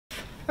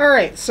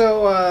Alright,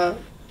 so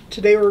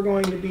today we're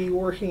going to be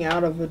working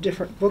out of a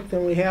different book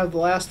than we have the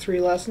last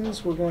three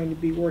lessons. We're going to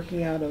be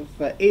working out of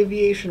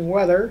Aviation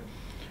Weather,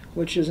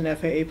 which is an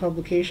FAA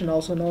publication,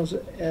 also known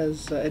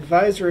as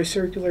Advisory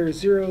Circular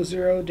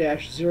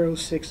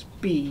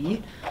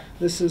 00-06B.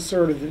 This is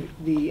sort of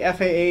the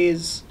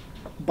FAA's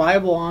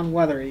Bible on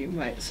weather, you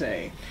might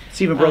say.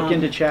 It's even broke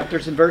into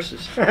chapters and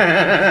verses.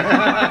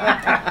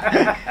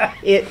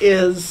 It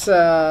is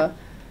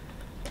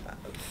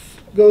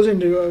goes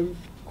into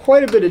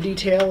quite a bit of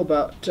detail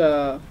about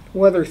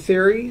weather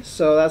theory,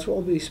 so that's what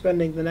we'll be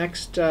spending the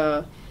next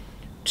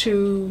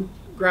two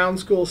ground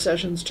school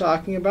sessions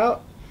talking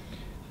about.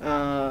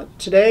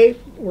 Today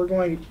we're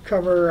going to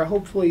cover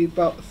hopefully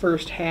about the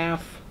first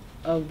half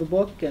of the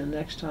book, and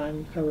next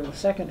time cover the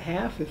second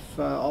half if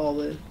all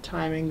the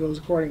timing goes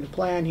according to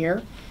plan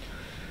here.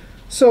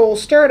 So we'll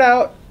start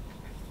out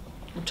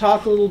and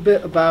talk a little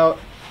bit about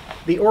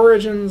the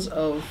origins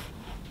of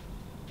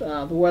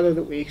the weather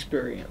that we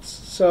experience.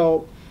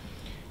 So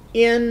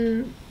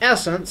in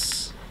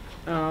essence,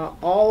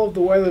 all of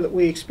the weather that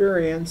we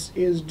experience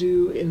is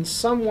due in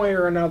some way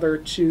or another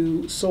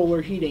to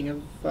solar heating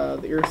of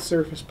the Earth's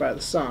surface by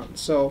the sun.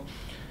 So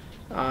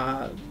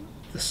the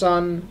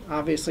sun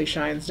obviously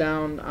shines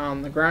down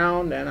on the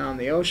ground and on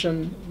the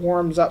ocean,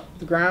 warms up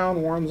the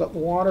ground, warms up the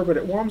water, but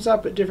it warms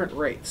up at different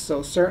rates.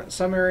 So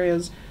some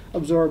areas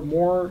absorb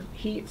more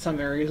heat,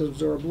 some areas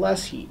absorb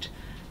less heat.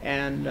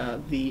 And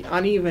the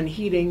uneven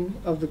heating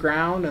of the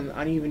ground and the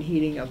uneven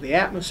heating of the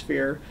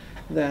atmosphere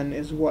then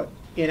is what,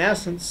 in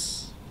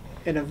essence,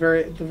 in the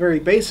very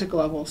basic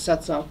level,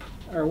 sets up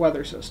our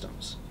weather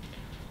systems.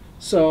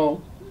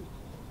 So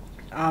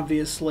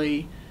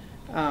obviously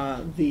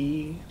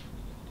the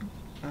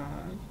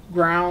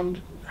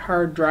ground,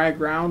 hard, dry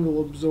ground,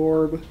 will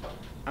absorb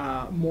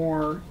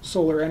more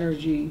solar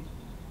energy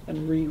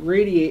and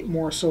radiate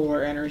more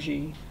solar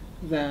energy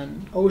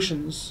than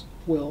oceans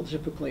will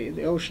typically.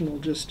 The ocean will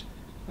just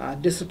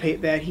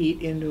dissipate that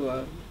heat into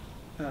a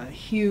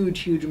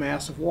huge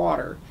mass of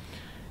water,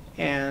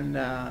 and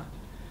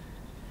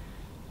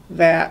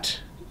that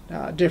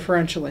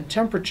differential in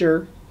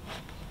temperature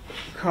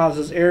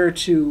causes air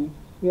to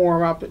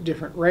warm up at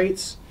different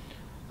rates.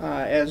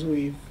 As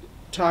we've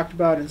talked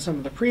about in some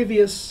of the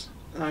previous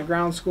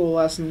ground school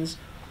lessons,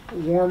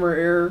 warmer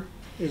air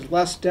is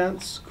less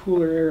dense,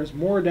 cooler air is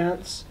more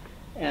dense,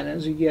 and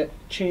as you get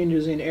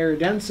changes in air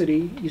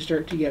density, you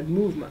start to get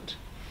movement.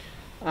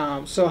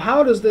 So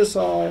how does this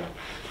all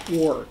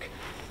work?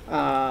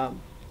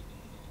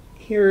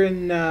 Here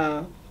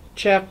in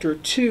Chapter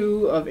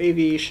 2 of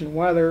Aviation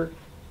Weather,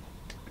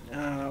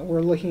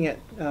 we're looking at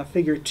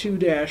Figure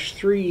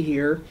 2-3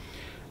 here.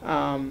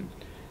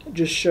 It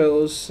just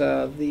shows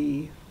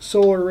the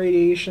solar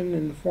radiation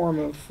in the form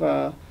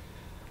of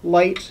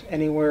light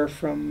anywhere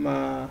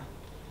from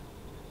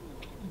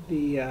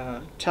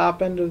the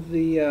top end of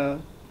the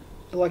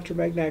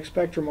electromagnetic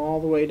spectrum all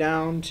the way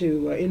down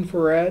to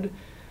infrared.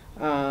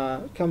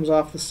 Comes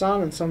off the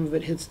sun, and some of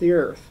it hits the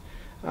earth.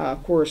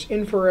 Of course,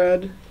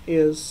 infrared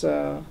is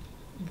the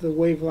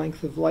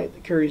wavelength of light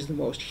that carries the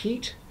most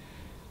heat.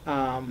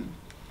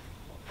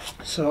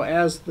 So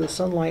as the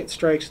sunlight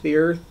strikes the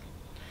earth,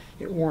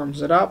 it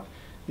warms it up.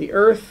 The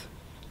earth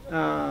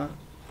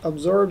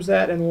absorbs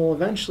that and will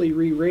eventually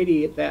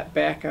re-radiate that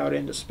back out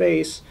into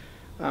space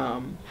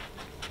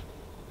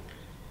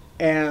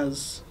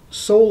as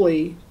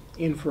solely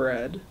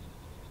infrared.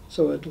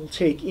 So it will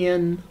take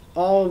in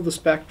all of the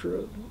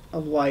spectrum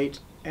of light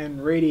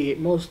and radiate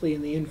mostly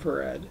in the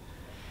infrared.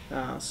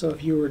 So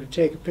if you were to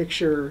take a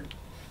picture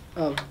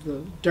of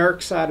the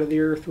dark side of the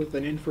Earth with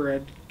an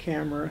infrared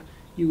camera,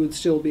 you would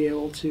still be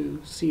able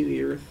to see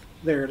the Earth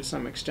there to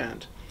some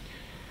extent.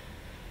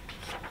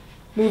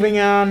 Moving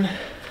on,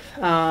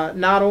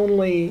 not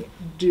only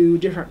do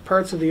different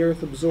parts of the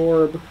Earth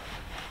absorb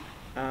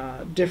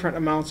different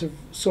amounts of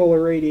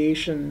solar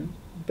radiation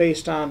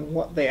based on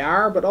what they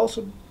are, but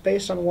also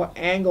based on what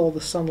angle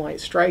the sunlight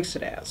strikes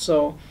it at.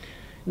 So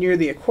near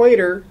the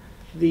equator,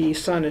 the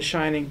sun is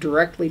shining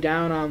directly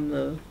down on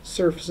the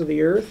surface of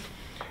the Earth,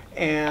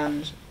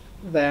 and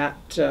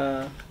that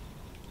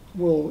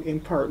will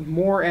impart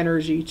more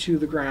energy to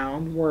the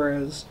ground,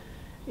 whereas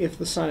if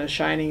the sun is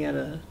shining at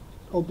an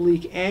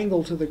oblique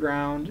angle to the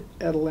ground,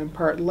 it'll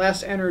impart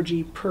less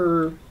energy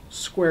per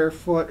square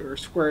foot or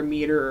square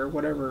meter or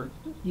whatever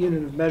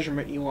unit of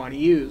measurement you want to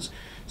use.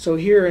 So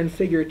here in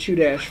Figure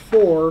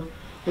 2-4,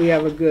 we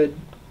have a good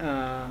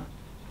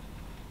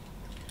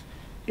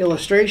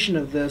illustration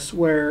of this,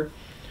 where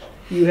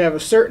you have a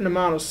certain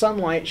amount of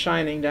sunlight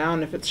shining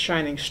down. If it's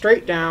shining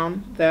straight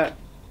down, that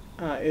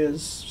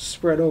is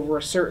spread over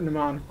a certain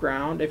amount of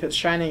ground. If it's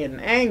shining at an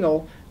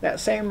angle, that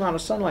same amount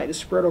of sunlight is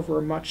spread over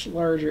a much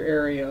larger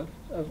area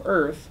of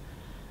Earth,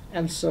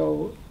 and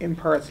so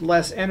imparts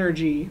less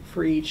energy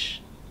for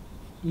each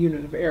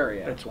unit of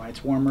area. That's why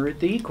it's warmer at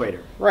the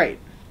equator. Right.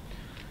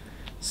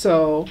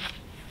 So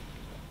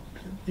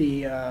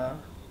the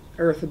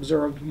Earth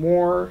absorbed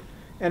more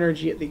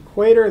energy at the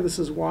equator. This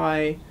is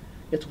why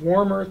it's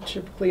warmer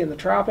typically in the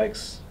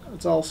tropics.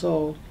 It's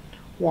also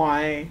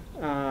why,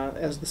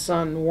 as the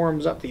sun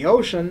warms up the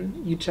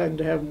ocean, you tend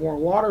to have more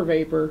water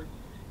vapor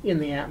in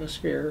the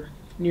atmosphere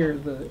near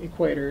the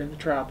equator in the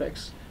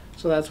tropics.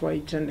 So that's why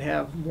you tend to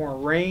have more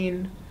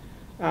rain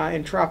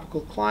in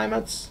tropical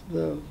climates.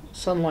 The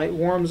sunlight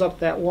warms up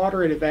that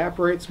water, it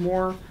evaporates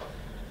more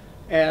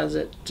as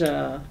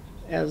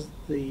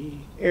the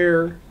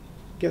air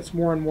gets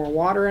more and more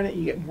water in it.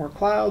 You get more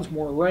clouds,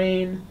 more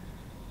rain,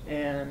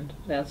 and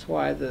that's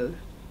why the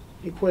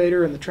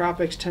equator and the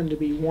tropics tend to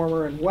be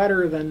warmer and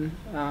wetter than,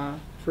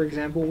 for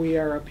example, we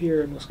are up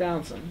here in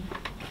Wisconsin.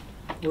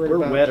 We're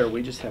wetter,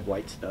 we just have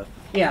white stuff.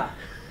 Yeah.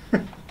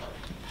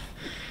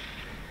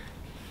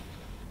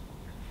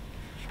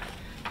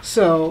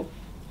 So,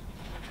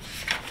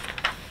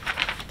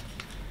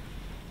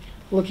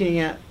 looking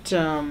at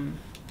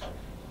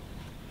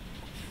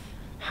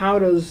how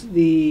does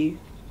the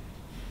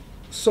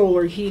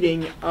solar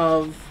heating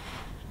of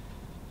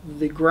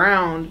the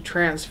ground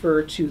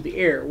transfer to the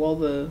air? Well,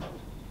 the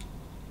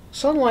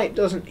sunlight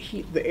doesn't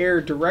heat the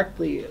air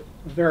directly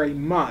very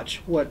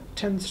much. What it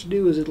tends to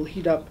do is it'll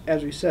heat up,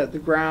 as we said, the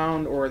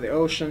ground or the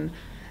ocean,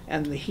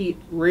 and the heat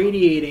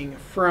radiating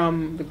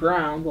from the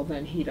ground will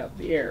then heat up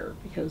the air,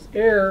 because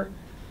air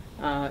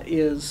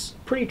is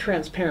pretty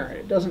transparent.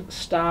 It doesn't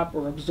stop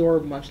or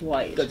absorb much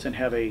light. It doesn't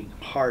have a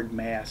hard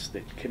mass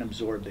that can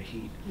absorb the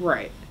heat.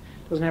 Right.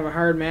 It doesn't have a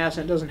hard mass,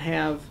 and it doesn't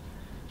have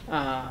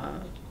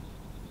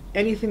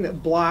anything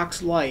that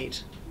blocks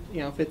light. You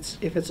know,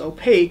 if it's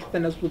opaque,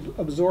 then it's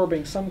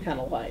absorbing some kind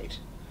of light.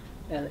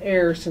 And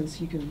air, since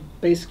you can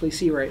basically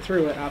see right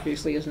through it,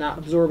 obviously is not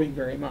absorbing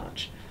very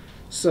much.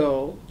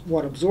 So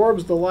what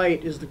absorbs the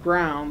light is the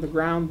ground. The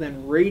ground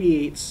then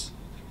radiates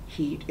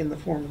heat in the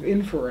form of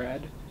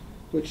infrared,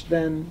 which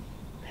then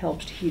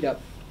helps to heat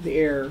up the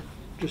air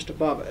just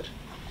above it.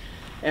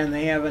 And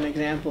they have an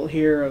example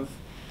here of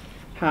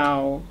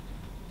how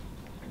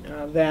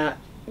that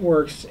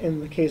works in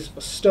the case of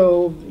a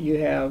stove. You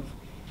have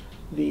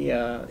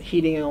the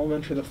heating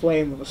element, or the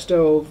flame of a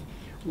stove,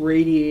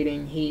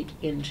 radiating heat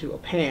into a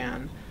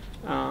pan.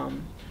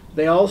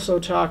 They also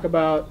talk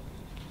about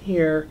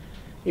here,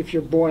 if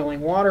you're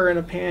boiling water in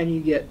a pan, you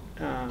get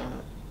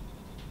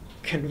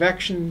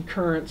convection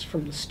currents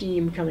from the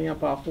steam coming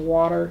up off the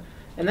water.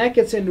 And that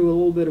gets into a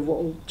little bit of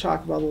what we'll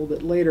talk about a little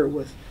bit later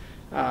with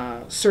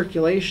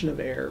circulation of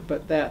air,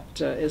 but that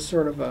is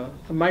sort of a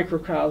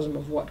microcosm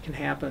of what can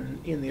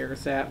happen in the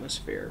Earth's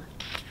atmosphere.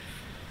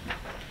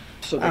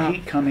 So the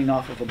heat coming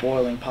off of a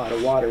boiling pot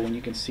of water, when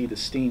you can see the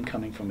steam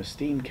coming from a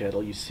steam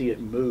kettle, you see it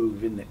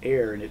move in the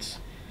air, and it's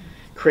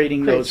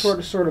creating those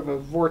sort of a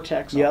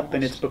vortex. Yep, almost.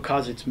 and it's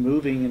because it's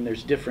moving and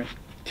there's different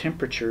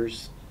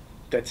temperatures.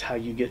 That's how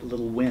you get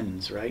little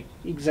winds, right?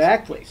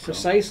 Exactly, So.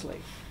 precisely.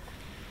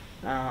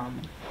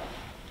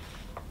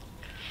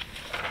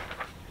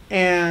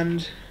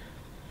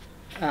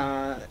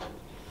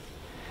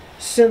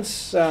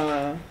 Since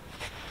the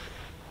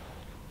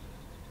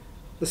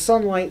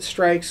sunlight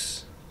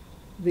strikes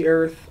the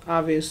Earth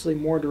obviously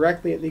more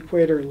directly at the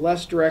equator,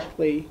 less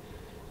directly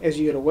as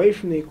you get away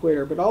from the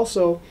equator, but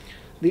also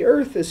the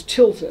Earth is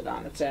tilted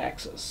on its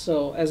axis.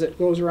 So as it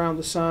goes around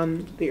the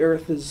sun, the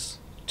Earth is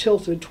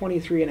tilted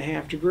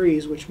 23.5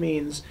 degrees, which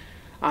means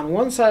on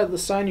one side of the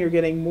sun you're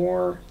getting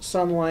more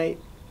sunlight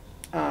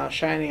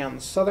shining on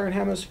the southern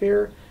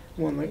hemisphere.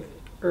 When the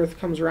Earth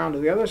comes around to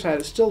the other side,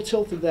 it's still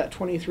tilted that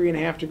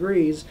 23.5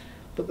 degrees,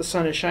 but the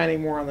sun is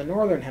shining more on the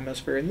northern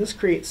hemisphere, and this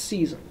creates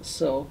seasons.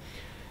 So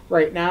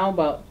right now,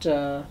 about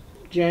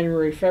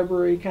January,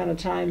 February kind of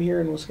time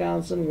here in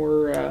Wisconsin,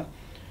 we're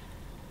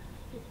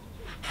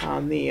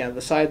on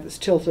the side that's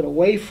tilted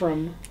away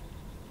from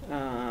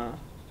the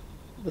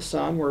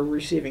sun. We're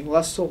receiving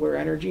less solar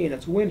energy, and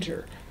it's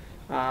winter.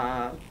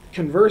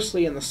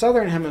 Conversely, in the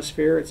southern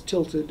hemisphere, it's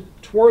tilted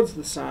towards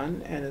the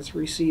sun and is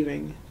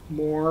receiving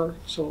more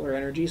solar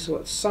energy, so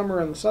it's summer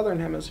in the southern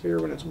hemisphere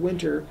when it's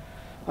winter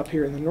up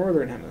here in the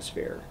northern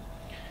hemisphere.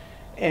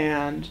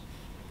 And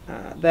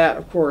that,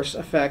 of course,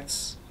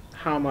 affects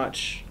how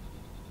much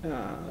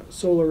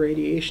solar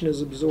radiation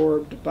is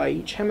absorbed by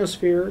each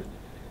hemisphere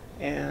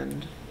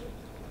and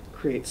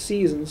creates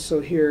seasons. So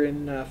here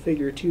in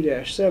figure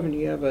 2-7,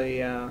 you have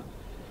a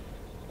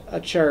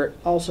chart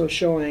also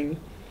showing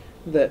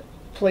that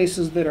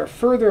places that are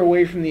further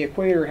away from the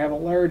equator have a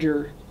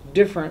larger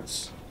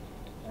difference.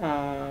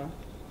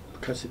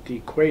 Because at the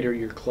equator,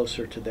 you're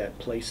closer to that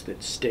place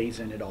that stays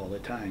in it all the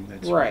time.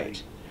 That's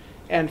right.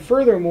 And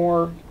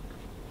furthermore,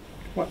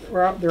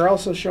 what they're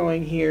also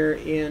showing here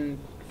in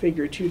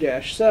figure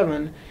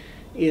 2-7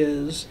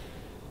 is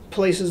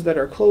places that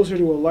are closer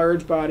to a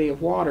large body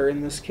of water.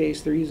 In this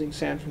case, they're using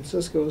San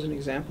Francisco as an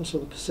example, so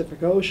the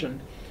Pacific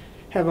Ocean,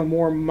 have a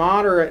more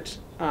moderate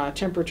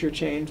temperature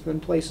change than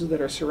places that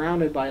are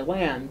surrounded by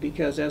land,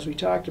 because as we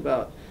talked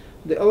about,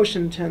 the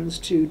ocean tends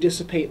to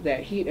dissipate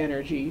that heat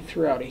energy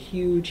throughout a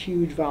huge,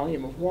 huge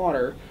volume of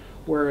water,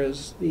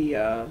 whereas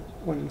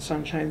when the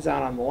sun shines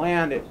down on the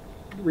land, it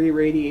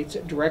re-radiates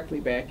it directly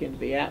back into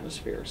the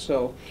atmosphere.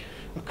 So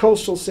a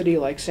coastal city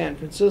like San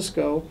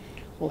Francisco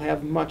will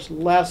have much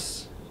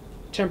less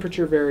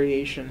temperature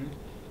variation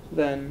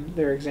then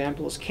their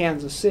example is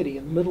Kansas City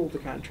in the middle of the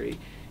country.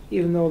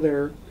 Even though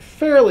they're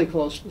fairly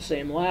close to the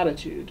same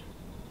latitude,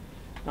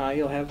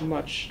 you'll have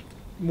much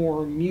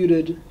more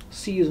muted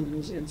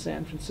seasons in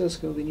San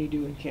Francisco than you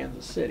do in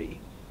Kansas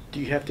City. Do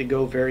you have to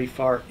go very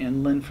far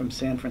inland from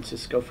San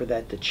Francisco for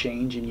that to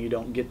change, and you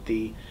don't get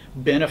the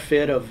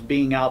benefit of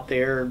being out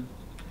there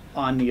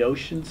on the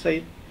ocean,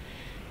 say?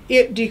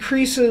 It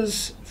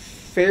decreases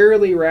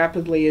fairly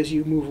rapidly as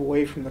you move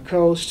away from the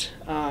coast.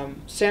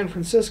 San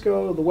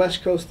Francisco, the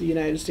west coast of the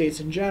United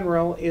States in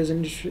general, is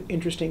an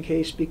interesting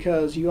case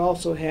because you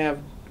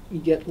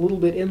get a little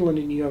bit inland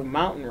and you have a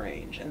mountain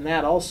range, and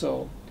that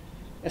also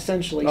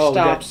essentially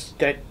stops.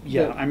 I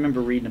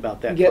remember reading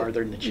about that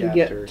farther in the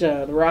chapter. You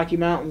get the Rocky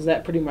Mountains,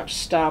 that pretty much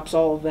stops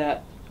all of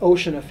that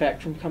ocean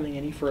effect from coming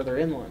any further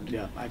inland.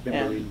 Yeah, I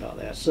remember reading about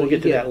that. So we'll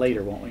get to that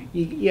later, won't we?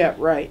 Yeah,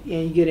 right.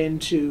 And you get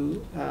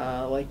into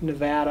like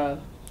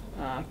Nevada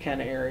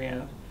kind of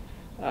area,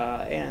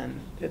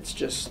 and it's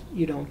just,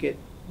 you don't get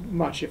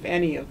much, if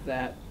any, of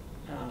that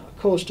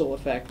coastal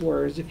effect.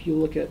 Whereas if you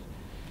look at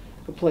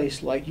a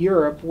place like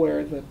Europe,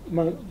 where the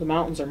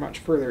mountains are much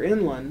further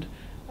inland,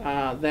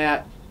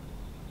 that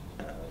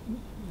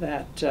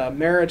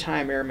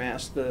maritime air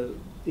mass, the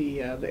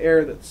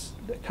air that's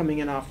coming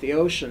in off the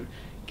ocean,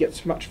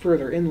 gets much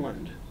further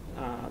inland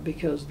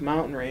because the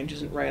mountain range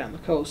isn't right on the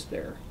coast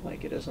there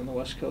like it is on the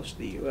west coast of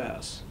the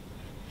U.S.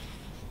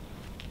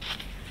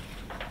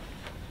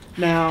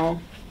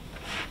 Now,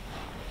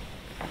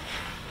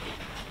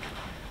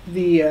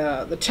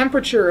 the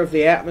temperature of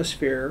the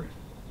atmosphere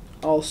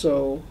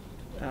also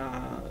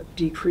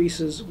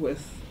decreases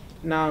with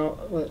not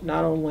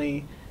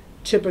only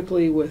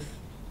typically with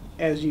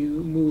as you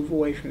move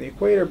away from the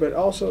equator, but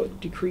also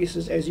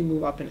decreases as you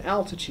move up in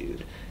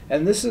altitude.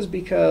 And this is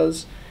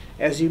because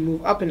as you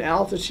move up in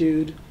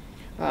altitude,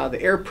 the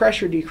air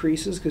pressure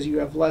decreases because you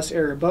have less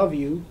air above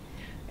you,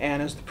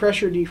 and as the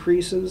pressure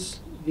decreases,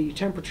 the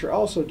temperature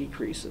also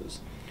decreases.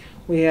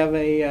 We have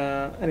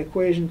an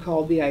equation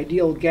called the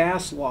ideal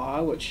gas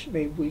law, which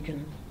maybe we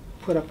can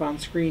put up on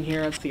screen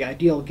here. It's the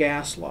ideal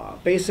gas law.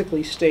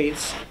 Basically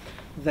states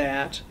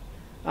that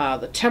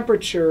the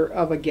temperature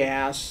of a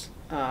gas,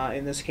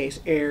 in this case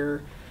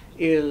air,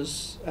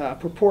 is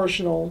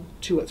proportional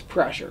to its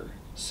pressure,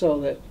 so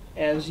that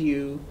as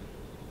you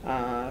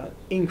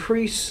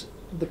increase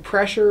the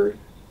pressure,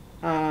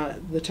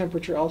 the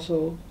temperature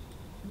also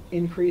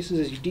increases.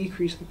 As you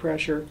decrease the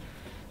pressure,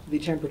 the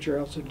temperature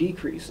also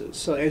decreases.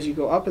 So as you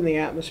go up in the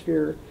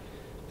atmosphere,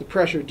 the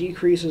pressure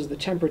decreases, the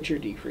temperature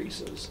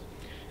decreases.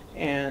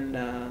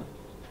 And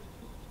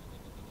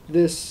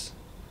this,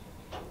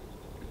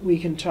 we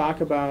can talk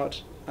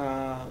about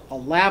a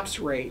lapse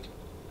rate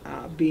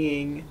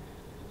being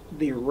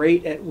the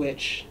rate at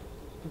which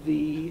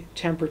the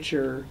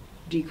temperature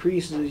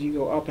decreases as you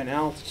go up in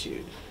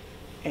altitude.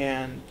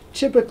 And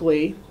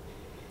typically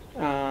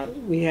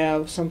we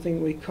have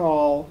something we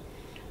call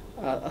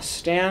a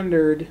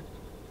standard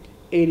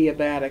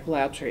adiabatic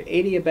lapse rate.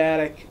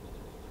 Adiabatic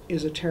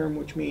is a term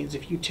which means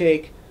if you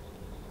take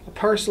a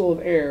parcel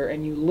of air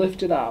and you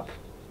lift it up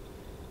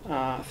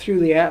through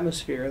the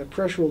atmosphere, the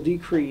pressure will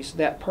decrease.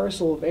 That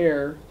parcel of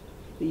air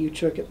that you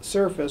took at the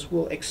surface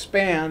will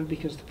expand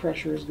because the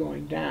pressure is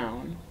going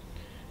down,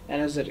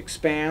 and as it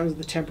expands,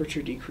 the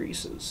temperature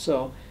decreases.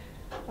 So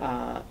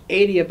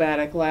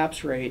adiabatic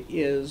lapse rate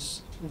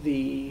is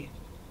the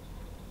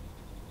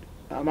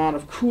amount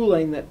of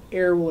cooling that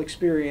air will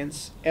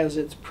experience as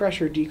its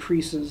pressure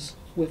decreases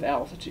with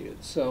altitude.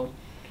 So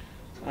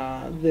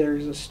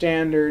there's a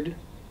standard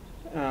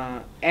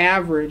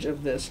average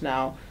of this.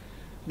 Now,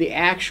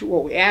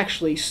 what we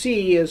actually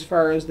see as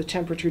far as the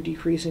temperature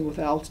decreasing with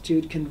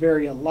altitude can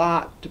vary a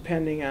lot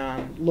depending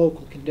on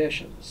local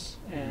conditions,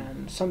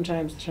 and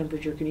sometimes the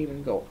temperature can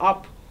even go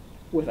up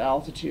with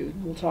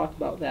altitude. We'll talk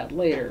about that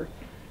later,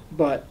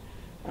 but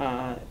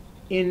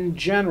in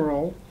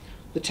general,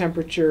 the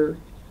temperature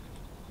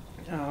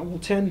will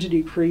tend to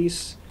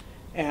decrease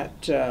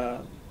at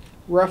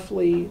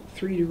roughly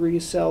 3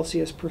 degrees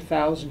Celsius per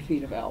 1,000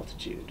 feet of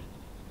altitude.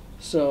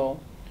 So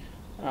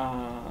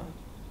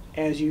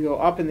as you go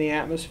up in the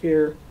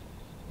atmosphere,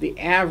 the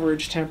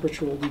average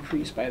temperature will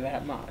decrease by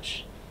that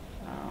much.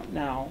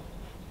 Now,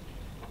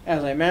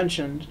 as I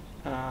mentioned,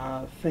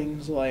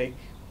 things like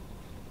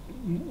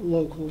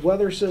local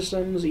weather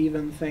systems,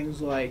 even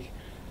things like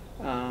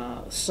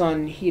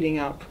sun heating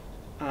up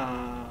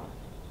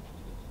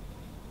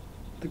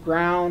the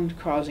ground,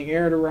 causing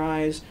air to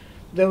rise,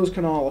 those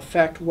can all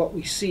affect what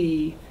we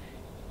see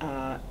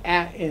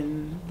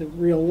in the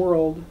real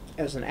world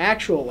as an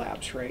actual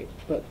lapse rate.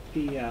 But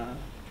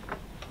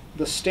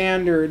the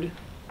standard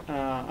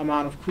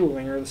amount of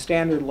cooling, or the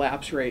standard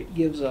lapse rate,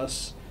 gives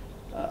us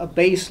a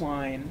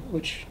baseline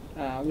which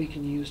we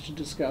can use to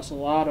discuss a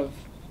lot of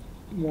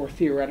more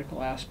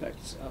theoretical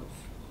aspects of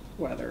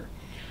weather.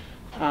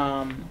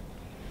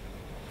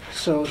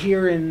 So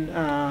here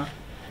in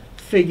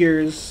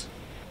figures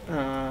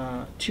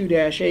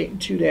 2-8 and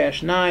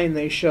 2-9,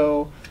 they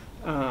show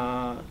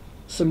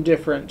some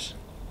different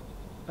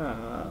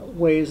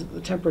ways that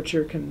the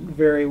temperature can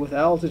vary with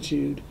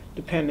altitude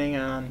depending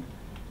on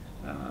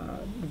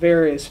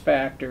various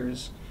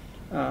factors.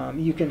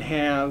 You can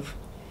have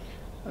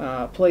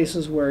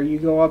places where you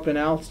go up in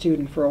altitude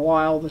and for a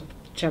while the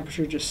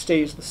temperature just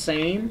stays the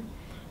same.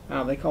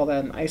 They call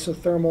that an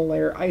isothermal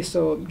layer.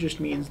 Iso just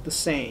means the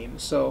same,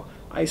 so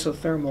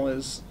isothermal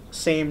is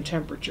same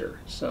temperature.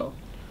 So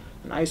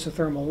an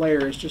isothermal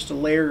layer is just a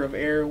layer of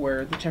air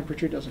where the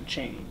temperature doesn't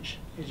change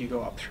as you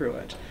go up through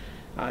it.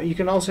 You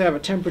can also have a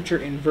temperature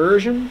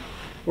inversion,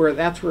 where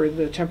that's where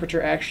the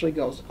temperature actually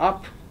goes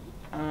up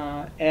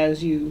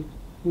as you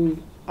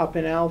move up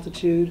in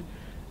altitude.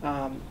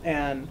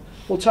 And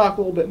we'll talk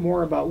a little bit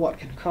more about what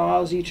can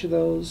cause each of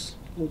those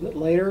a little bit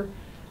later.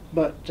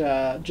 But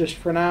just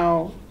for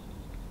now,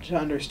 to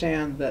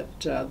understand that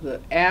the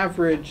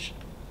average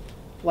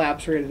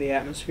lapse rate of the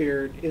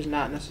atmosphere is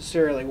not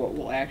necessarily what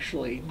we'll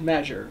actually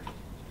measure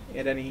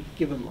at any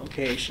given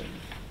location.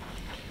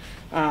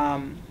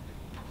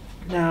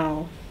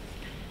 Now,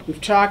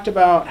 we've talked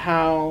about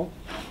how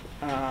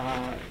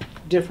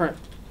different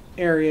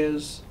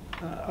areas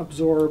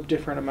absorb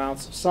different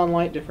amounts of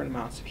sunlight, different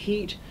amounts of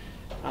heat.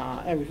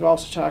 And we've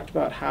also talked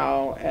about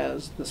how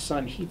as the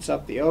sun heats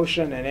up the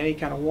ocean and any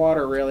kind of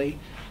water really,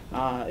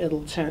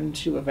 it'll tend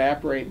to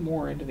evaporate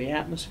more into the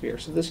atmosphere.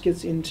 So this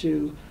gets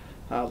into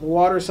the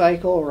water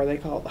cycle, or they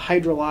call it the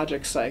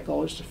hydrologic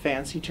cycle, just a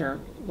fancy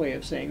term way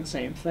of saying the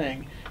same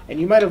thing. And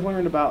you might have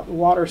learned about the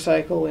water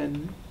cycle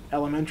in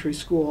elementary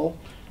school.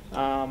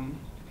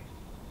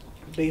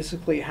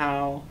 Basically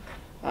how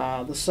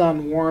the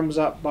sun warms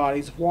up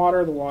bodies of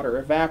water, the water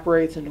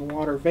evaporates into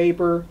water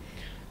vapor,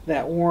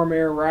 that warm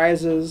air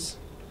rises,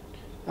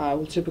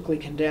 will typically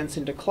condense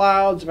into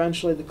clouds.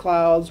 Eventually the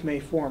clouds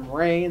may form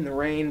rain. The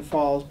rain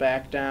falls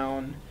back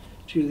down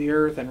to the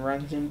earth and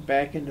runs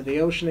back into the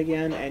ocean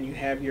again, and you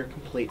have your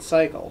complete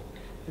cycle.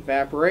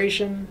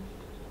 Evaporation,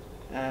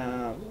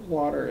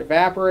 water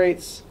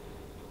evaporates,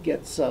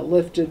 gets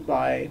lifted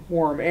by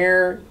warm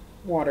air,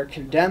 water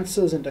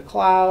condenses into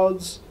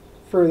clouds,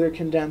 further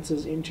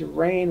condenses into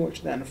rain,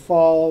 which then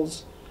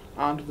falls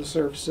onto the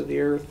surface of the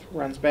earth,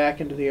 runs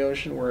back into the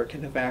ocean where it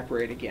can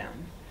evaporate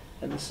again.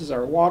 And this is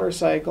our water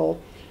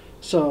cycle.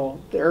 So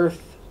the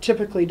earth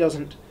typically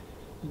doesn't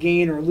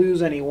gain or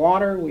lose any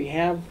water. We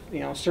have,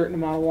 a certain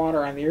amount of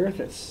water on the earth.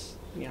 It's,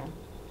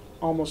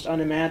 almost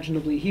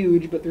unimaginably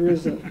huge, but there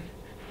is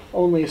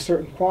only a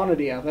certain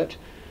quantity of it.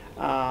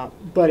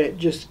 But it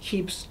just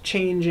keeps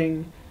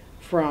changing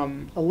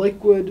from a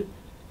liquid,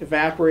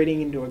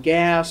 evaporating into a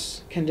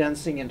gas,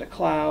 condensing into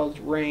clouds,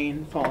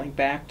 rain, falling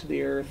back to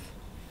the earth,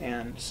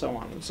 and so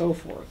on and so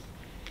forth.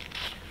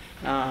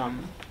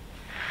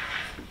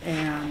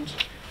 And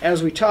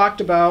as we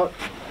talked about,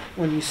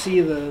 when you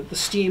see the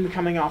steam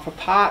coming off a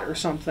pot or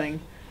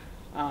something,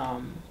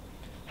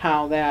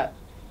 how that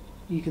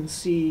you can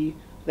see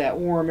that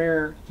warm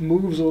air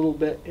moves a little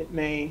bit. It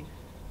may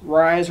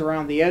rise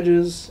around the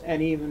edges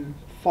and even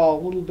fall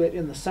a little bit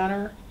in the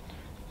center.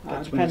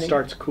 That's when it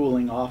starts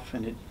cooling off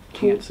and it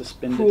can't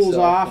suspend itself. Cools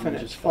off and it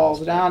just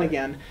falls down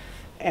again.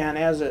 And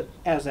as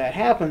that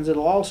happens,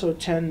 it'll also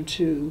tend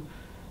to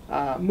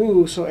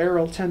move. So air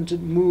will tend to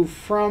move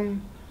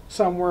from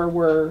somewhere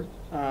where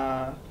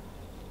the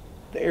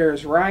air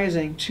is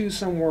rising to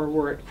somewhere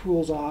where it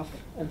cools off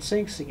and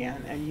sinks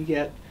again, and you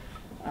get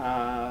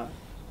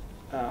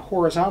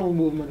horizontal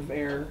movement of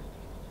air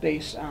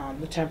based on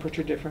the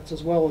temperature difference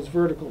as well as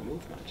vertical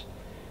movement.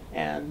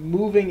 And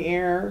moving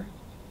air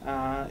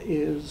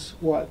is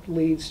what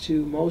leads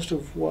to most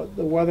of what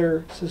the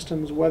weather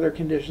systems, weather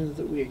conditions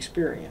that we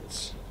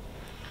experience.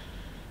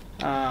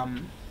 Now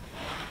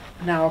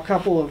a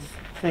couple of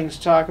things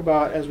to talk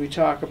about as we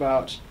talk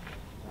about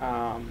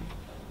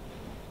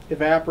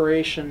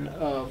evaporation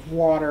of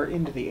water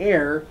into the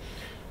air.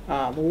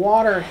 The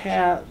water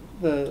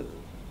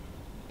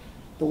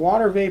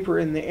vapor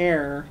in the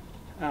air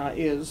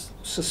is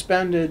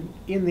suspended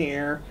in the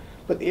air,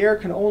 but the air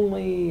can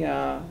only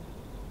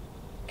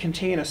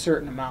contain a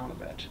certain amount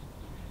of it.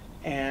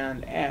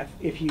 And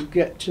if you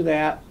get to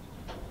that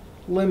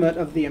limit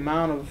of the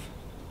amount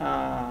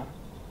of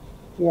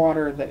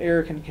water that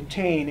air can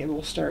contain, it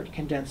will start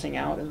condensing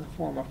out in the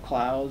form of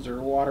clouds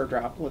or water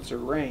droplets or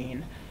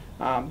rain.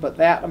 But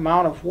that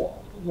amount of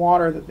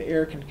water that the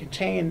air can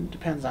contain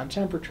depends on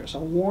temperature. So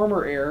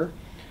warmer air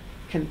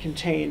can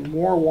contain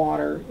more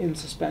water in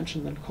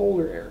suspension than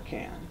colder air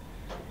can.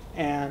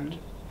 And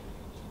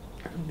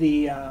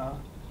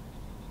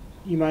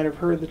you might have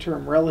heard the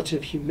term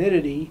relative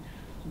humidity.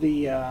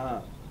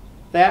 That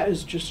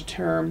is just a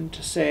term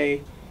to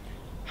say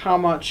how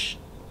much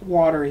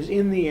water is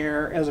in the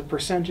air as a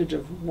percentage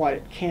of what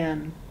it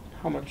can,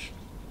 how much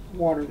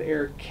water the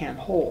air can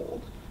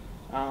hold.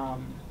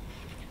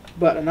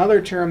 But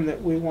another term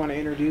that we want to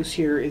introduce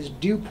here is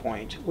dew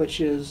point,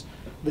 which is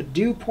the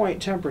dew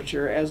point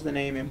temperature, as the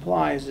name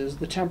implies, is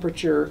the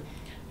temperature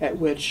at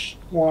which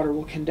water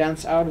will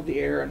condense out of the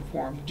air and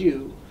form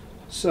dew.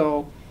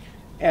 So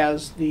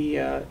as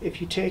if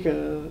you take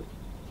a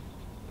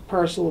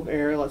parcel of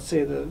air, let's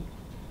say the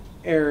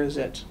air is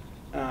at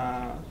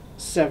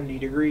 70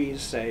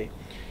 degrees, say,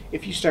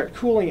 if you start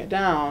cooling it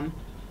down,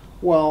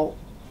 well,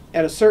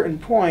 at a certain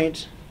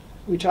point,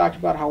 we talked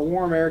about how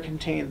warm air can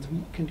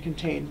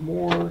contain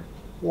more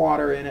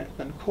water in it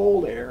than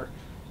cold air.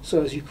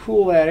 So as you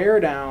cool that air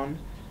down,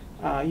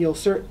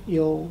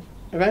 you'll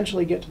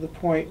eventually get to the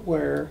point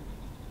where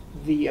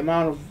the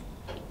amount of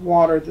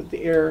water that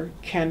the air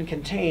can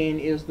contain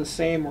is the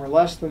same or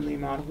less than the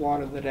amount of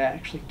water that it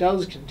actually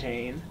does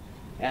contain.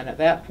 And at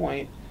that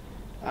point,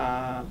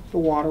 the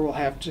water will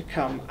have to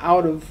come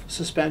out of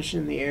suspension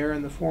in the air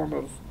in the form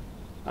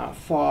of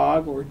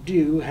fog or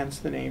dew, hence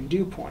the name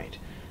dew point.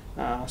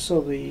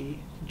 So the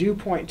dew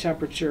point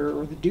temperature,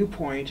 or the dew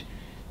point,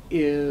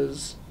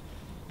 is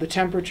the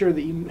temperature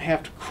that you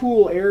have to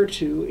cool air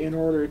to in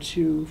order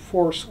to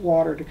force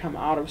water to come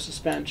out of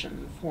suspension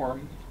and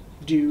form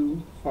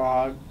dew,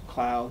 fog,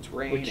 clouds,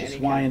 rain. Which is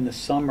why in the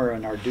summer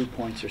and our dew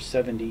points are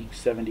 70,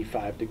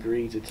 75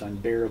 degrees, it's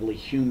unbearably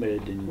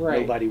humid and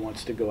nobody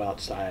wants to go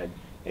outside.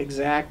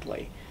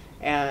 Exactly.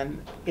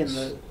 And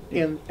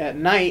at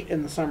night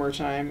in the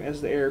summertime,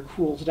 as the air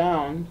cools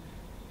down,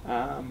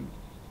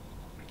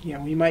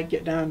 we might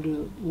get down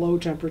to low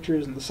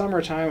temperatures in the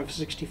summertime of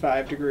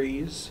 65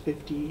 degrees,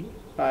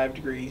 55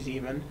 degrees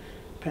even,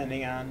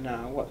 depending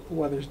on what the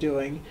weather's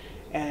doing.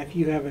 And if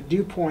you have a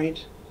dew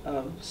point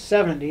of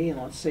 70,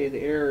 and let's say the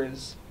air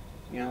is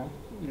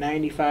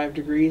 95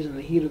 degrees in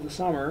the heat of the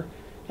summer,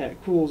 and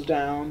it cools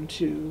down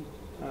to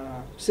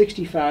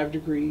 65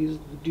 degrees,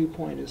 the dew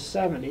point is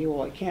 70.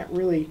 Well, it can't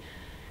really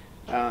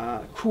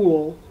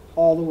cool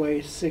all the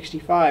way to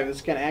 65.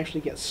 It's going to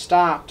actually get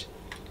stopped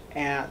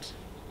at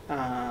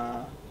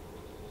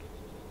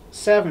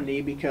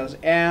 70, because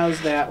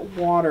as that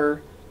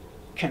water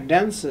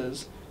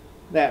condenses,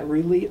 that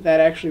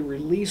actually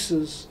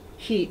releases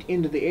heat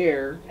into the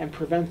air and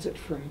prevents it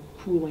from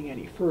cooling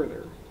any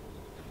further.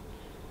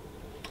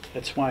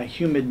 That's why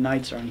humid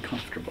nights are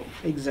uncomfortable.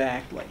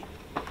 Exactly.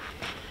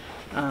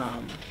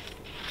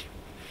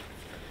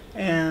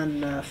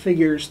 And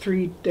figures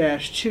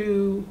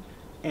 3-2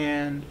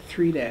 and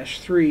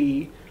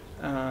 3-3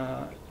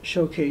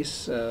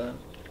 showcase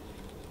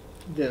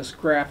this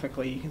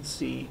graphically. You can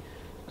see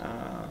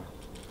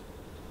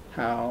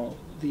how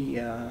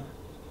the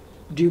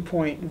dew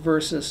point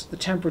versus the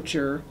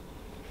temperature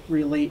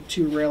relate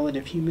to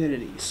relative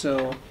humidity.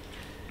 So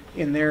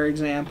in their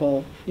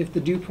example, if the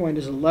dew point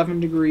is 11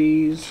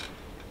 degrees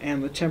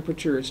and the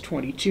temperature is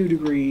 22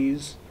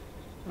 degrees,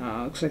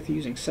 looks like they're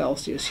using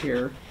Celsius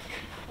here,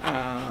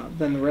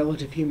 then the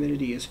relative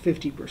humidity is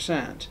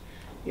 50%.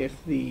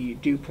 If the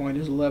dew point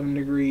is 11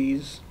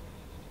 degrees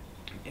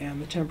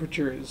and the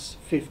temperature is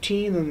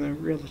 15, then the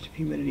relative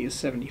humidity is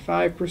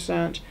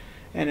 75%.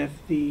 And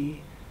if the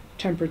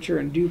temperature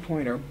and dew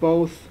point are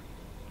both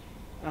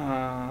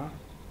 11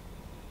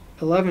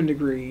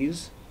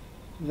 degrees,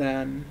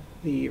 then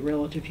the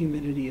relative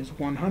humidity is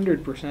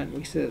 100%.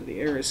 We say that the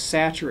air is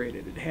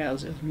saturated. It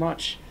has as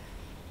much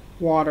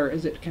water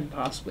as it can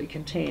possibly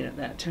contain at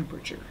that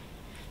temperature.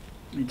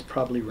 It's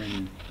probably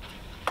raining.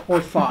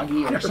 Or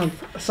foggy, or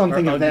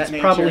something of that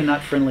nature. It's probably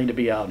not friendly to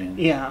be out in.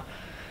 Yeah.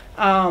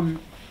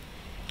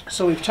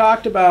 So we've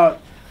talked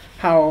about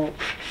how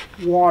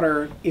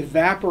water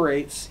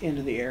evaporates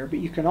into the air, but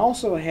you can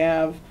also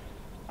have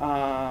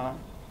a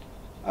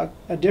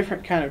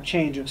different kind of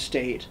change of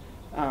state.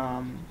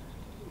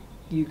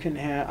 You can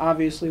have,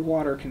 obviously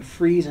water can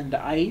freeze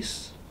into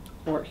ice,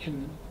 or it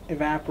can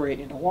evaporate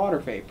into water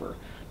vapor.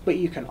 But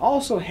you can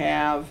also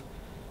have,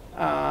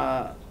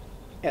 at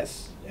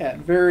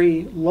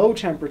very low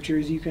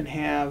temperatures, you can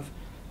have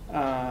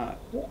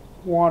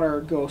water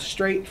go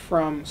straight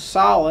from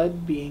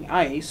solid, being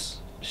ice,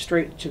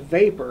 straight to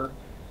vapor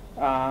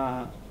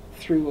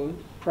through a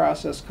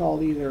process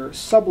called either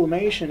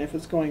sublimation, if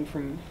it's going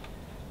from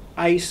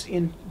ice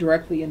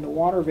directly into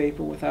water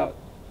vapor without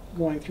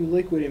going through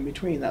liquid in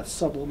between. That's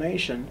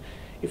sublimation.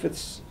 If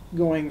it's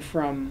going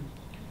from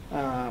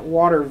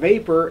water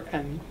vapor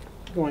and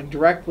going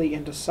directly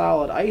into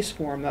solid ice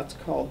form, that's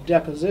called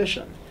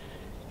deposition.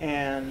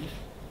 And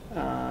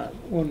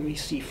when we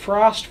see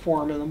frost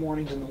form in the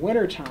mornings in the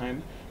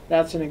wintertime,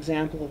 that's an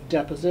example of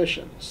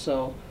deposition.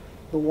 So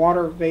the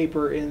water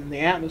vapor in the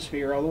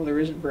atmosphere, although there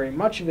isn't very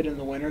much of it in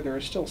the winter, there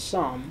is still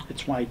some.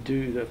 That's why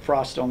the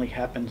frost only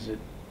happens at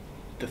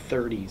the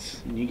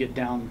 30s, and you get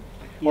down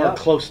or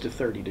close to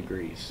 30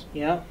 degrees.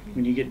 Yeah.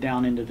 When you get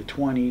down into the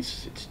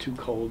 20s, it's too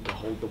cold to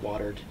hold the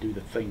water to do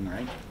the thing,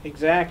 right?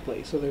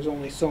 Exactly. So there's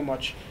only so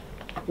much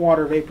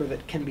water vapor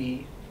that can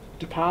be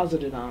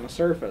deposited on a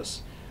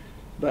surface.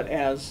 But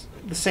as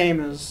the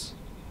same as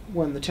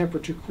when the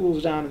temperature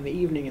cools down in the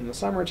evening in the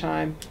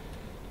summertime,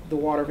 the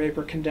water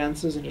vapor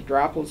condenses into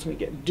droplets and we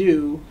get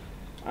dew.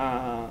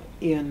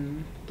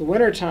 In the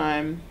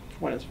wintertime,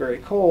 when it's very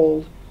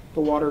cold,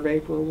 the water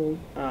vapor will,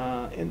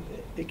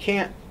 it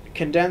can't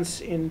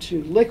condense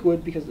into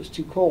liquid because it's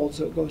too cold,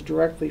 so it goes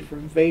directly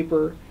from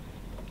vapor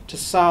to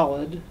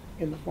solid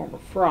in the form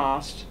of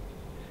frost,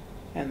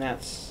 and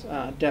that's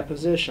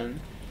deposition.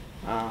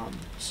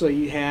 So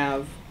you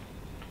have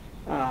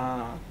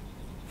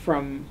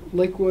from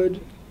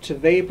liquid to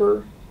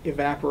vapor,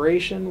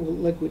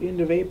 evaporation, liquid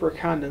into vapor,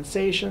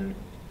 condensation,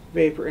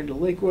 vapor into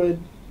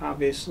liquid,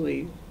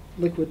 obviously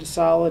liquid to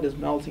solid is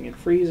melting and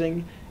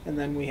freezing, and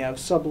then we have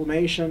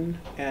sublimation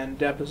and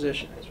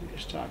deposition, as we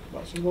just talked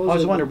about. So those I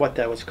was wondering what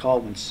that was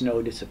called when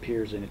snow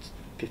disappears and it's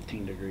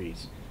 15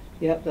 degrees.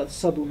 Yep, that's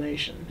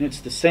sublimation. And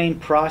it's the same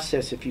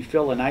process if you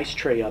fill an ice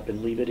tray up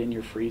and leave it in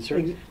your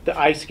freezer. The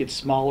ice gets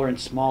smaller and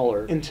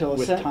smaller Until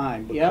with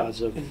time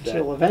because of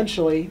until that.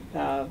 Eventually,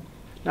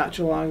 not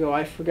too long ago,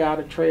 I forgot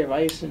a tray of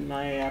ice in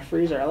my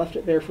freezer. I left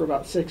it there for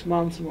about 6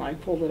 months, and when I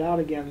pulled it out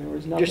again, there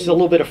was nothing. Just a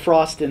little bit of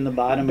frost in the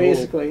bottom.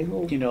 Basically,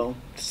 you know,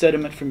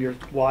 sediment from your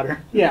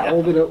water. Yeah, a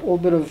little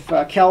bit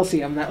of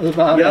calcium. That was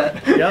about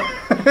it.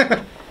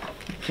 Yep.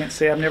 Can't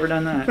say I've never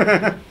done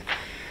that.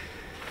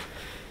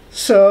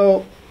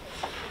 So,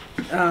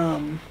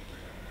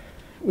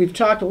 we've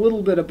talked a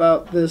little bit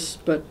about this,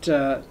 but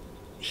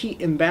heat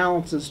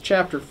imbalances,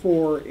 Chapter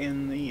 4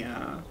 in the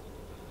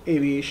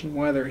aviation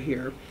weather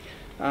here,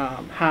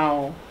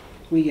 how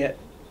we get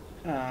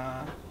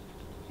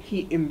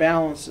heat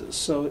imbalances.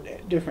 So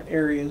different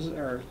areas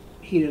are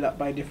heated up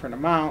by different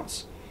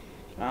amounts,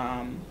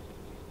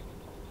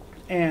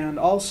 and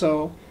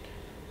also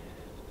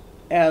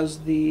as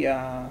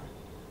the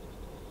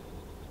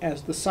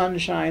sun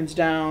shines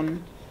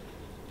down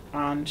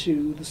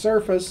onto the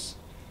surface,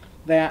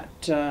 that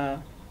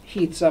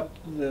heats up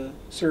the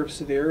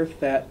surface of the Earth,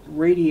 that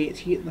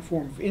radiates heat in the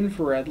form of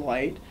infrared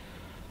light.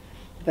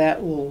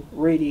 That will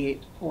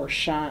radiate or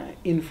shine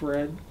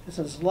infrared. It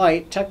says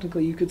light.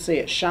 Technically, you could say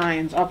it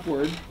shines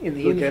upward in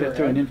the infrared. Look at it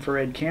through an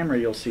infrared camera,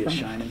 you'll see it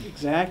shining.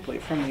 Exactly,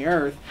 from the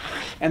Earth.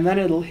 And then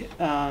it'll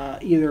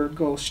either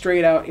go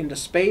straight out into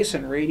space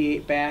and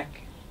radiate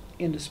back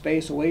into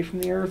space away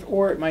from the Earth,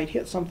 or it might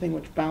hit something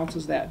which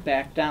bounces that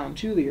back down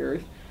to the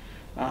Earth.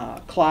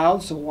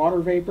 Clouds, so water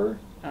vapor,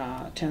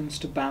 tends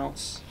to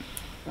bounce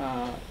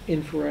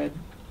infrared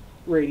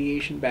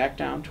radiation back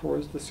down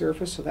towards the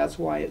surface, so that's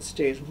why it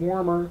stays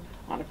warmer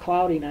on a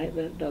cloudy night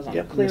than it does on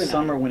a clear night. In the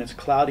summer when it's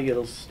cloudy,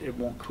 it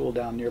won't cool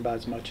down near about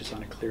as much as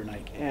on a clear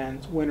night.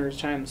 And winter's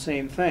time, the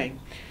same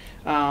thing.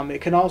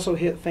 It can also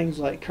hit things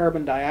like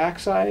carbon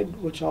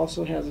dioxide, which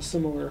also has a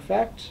similar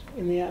effect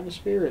in the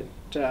atmosphere.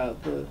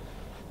 The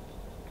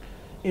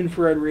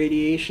infrared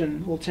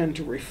radiation will tend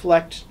to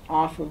reflect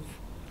off of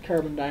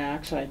carbon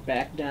dioxide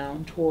back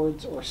down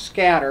towards, or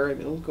scatter.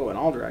 It'll go in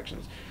all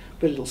directions,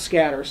 but it'll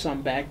scatter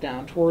some back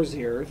down towards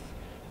the Earth.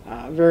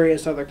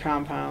 Various other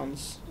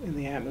compounds in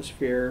the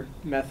atmosphere,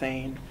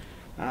 methane,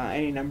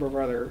 any number of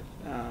other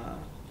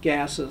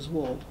gases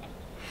will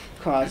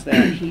cause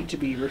that heat to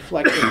be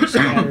reflected and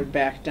scattered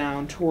back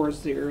down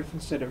towards the Earth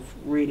instead of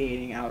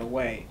radiating out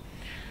away.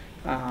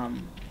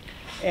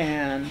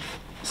 And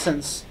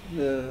since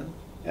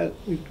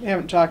we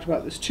haven't talked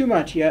about this too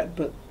much yet,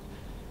 but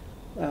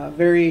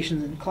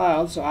variations in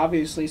clouds, so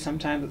obviously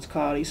sometimes it's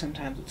cloudy,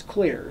 sometimes it's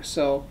clear.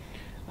 So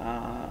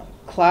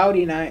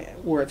cloudy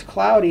night, where it's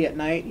cloudy at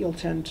night, you'll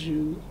tend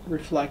to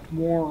reflect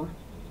more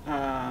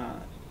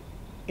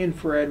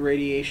infrared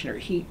radiation or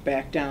heat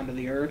back down to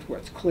the Earth. Where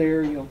it's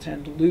clear, you'll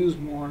tend to lose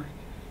more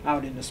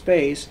out into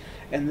space,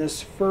 and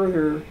this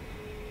further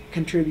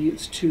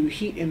contributes to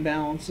heat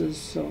imbalances,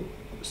 so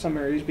some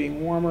areas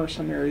being warmer,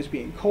 some areas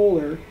being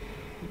colder.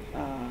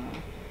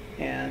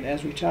 And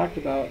as we talked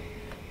about,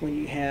 when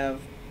you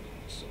have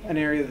an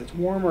area that's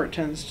warmer, it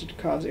tends to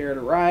cause air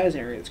to rise.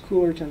 An area that's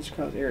cooler tends to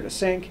cause air to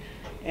sink.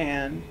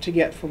 And to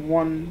get from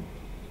one,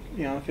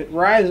 if it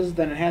rises,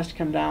 then it has to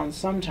come down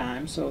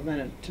sometime. So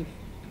then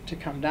to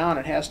come down,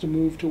 it has to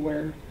move to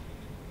where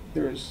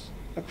there's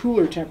a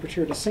cooler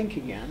temperature to sink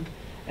again.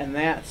 And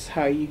that's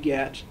how you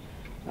get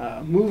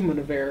movement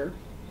of air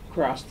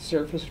across the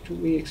surface, which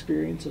we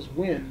experience as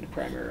wind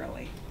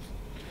primarily.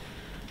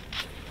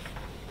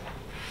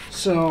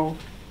 So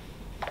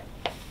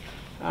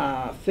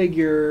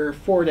figure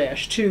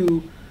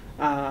 4-2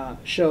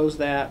 shows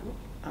that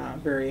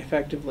very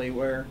effectively,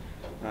 where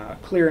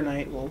clear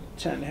night will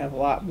tend to have a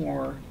lot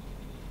more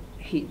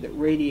heat that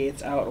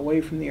radiates out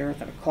away from the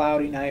Earth, and a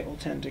cloudy night will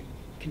tend to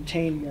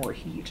contain more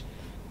heat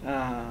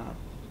down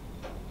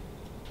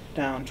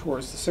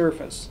towards the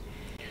surface.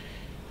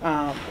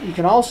 You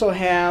can also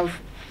have,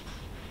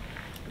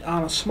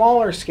 on a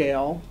smaller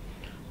scale,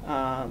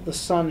 the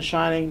sun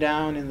shining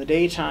down in the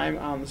daytime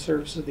on the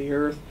surface of the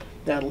Earth.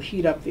 That'll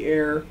heat up the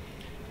air,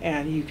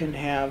 and you can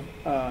have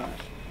a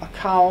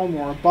column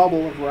or a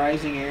bubble of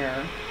rising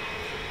air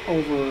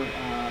over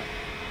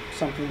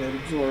something that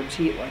absorbs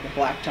heat, like a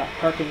blacktop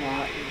parking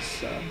lot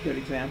is a good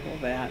example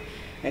of that.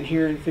 And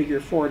here in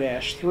figure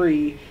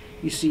 4-3,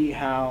 you see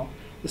how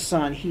the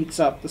sun heats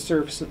up the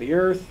surface of the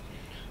Earth.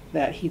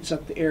 That heats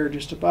up the air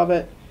just above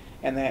it,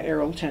 and that air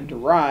will tend to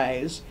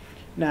rise.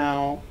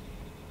 Now,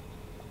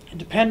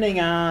 depending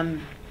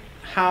on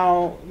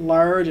how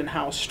large and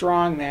how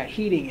strong that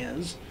heating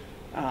is,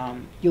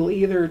 you'll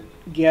either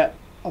get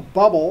a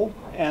bubble,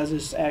 as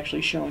is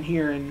actually shown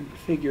here in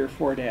figure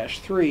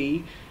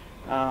 4-3,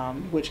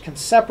 which can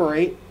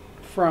separate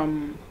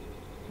from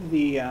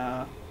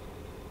the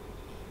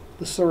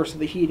source of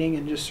the heating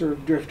and just sort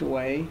of drift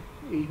away.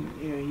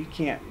 You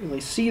can't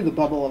really see the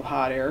bubble of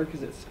hot air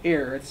because it's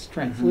air, it's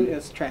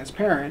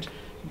transparent,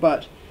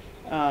 but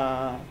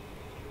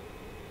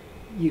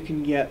You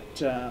can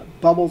get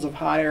bubbles of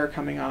hot air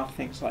coming off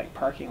things like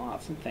parking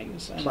lots and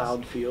things. And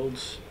Plowed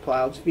fields.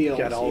 Plowed fields.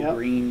 You got all yep.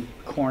 green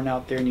corn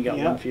out there, and you got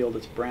Yep. one field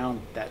that's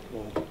brown. That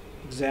will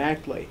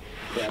Exactly.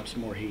 grab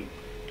some more heat.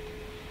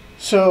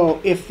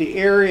 So if the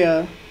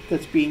area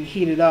that's being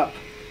heated up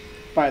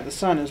by the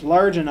sun is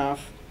large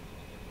enough,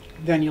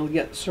 then you'll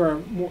get sort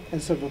of, more,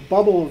 instead of a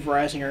bubble of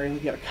rising air, you'll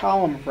get a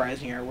column of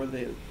rising air where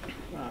the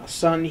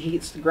sun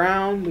heats the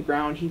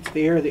ground heats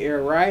the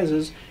air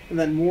rises, and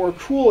then more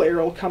cool air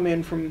will come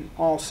in from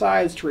all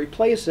sides to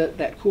replace it.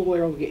 That cool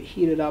air will get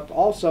heated up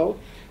also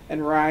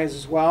and rise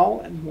as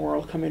well, and more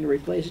will come in to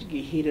replace it,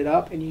 get heated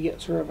up, and you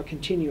get sort of a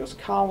continuous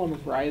column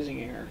of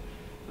rising air.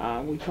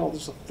 We call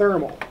this a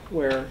thermal,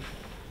 where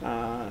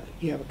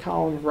you have a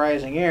column of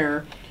rising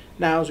air.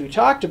 Now, as we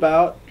talked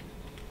about,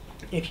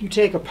 if you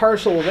take a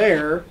parcel of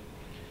air,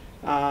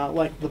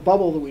 like the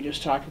bubble that we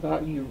just talked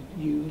about, and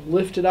you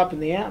lift it up in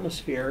the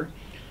atmosphere,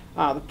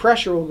 the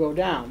pressure will go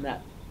down.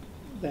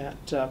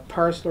 That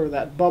parcel or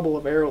that bubble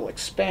of air will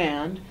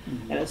expand,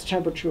 and its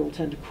temperature will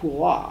tend to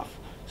cool off.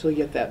 So you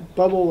get that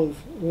bubble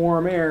of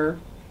warm air,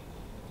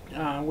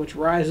 which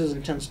rises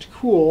and tends to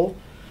cool.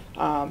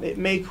 It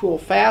may cool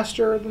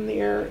faster than the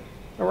air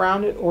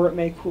around it, or it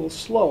may cool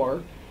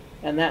slower,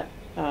 and that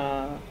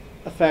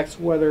affects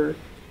whether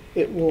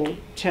it will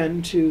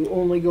tend to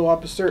only go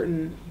up a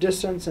certain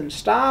distance and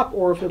stop,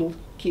 or if it'll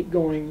keep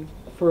going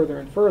further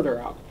and further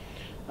up.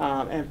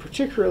 And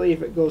particularly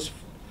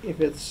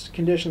if it's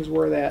conditions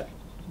where that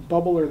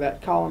bubble or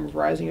that column of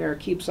rising air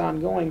keeps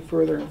on going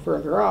further and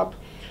further up,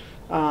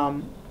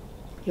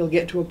 you'll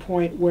get to a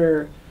point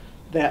where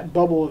that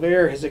bubble of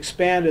air has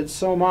expanded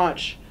so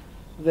much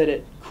that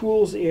it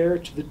cools the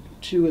air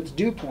to its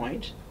dew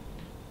point,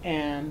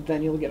 and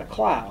then you'll get a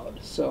cloud.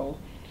 So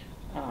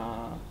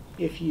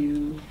if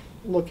you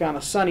look on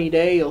a sunny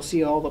day, you'll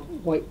see all the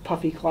white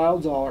puffy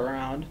clouds all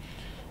around,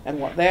 and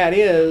what that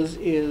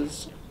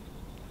is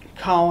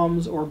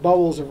columns or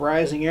bubbles of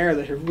rising air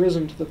that have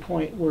risen to the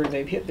point where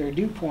they've hit their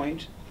dew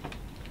point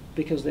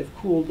because they've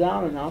cooled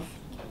down enough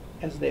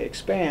as they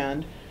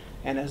expand,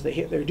 and as they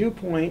hit their dew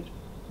point,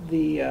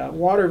 the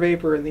water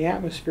vapor in the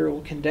atmosphere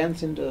will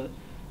condense into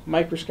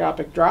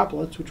microscopic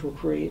droplets, which will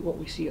create what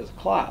we see as a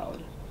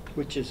cloud.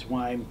 Which is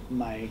why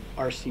my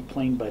RC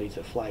plane buddies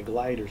that fly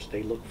gliders,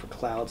 they look for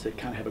clouds that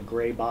kind of have a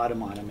gray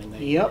bottom on them, and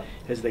Yep.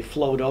 as they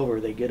float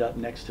over, they get up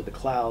next to the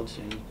clouds,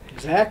 and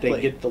Exactly. they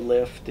get the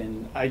lift.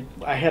 And I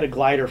had a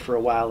glider for a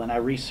while, and I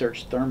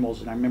researched thermals,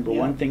 and I remember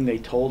one thing they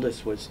told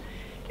us was,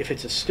 if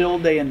it's a still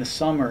day in the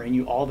summer and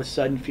you all of a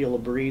sudden feel a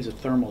breeze, a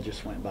thermal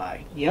just went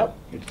by. Yep.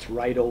 It's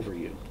right over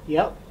you.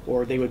 Yep.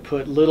 Or they would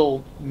put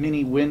little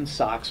mini wind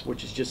socks,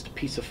 which is just a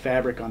piece of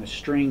fabric on a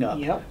string up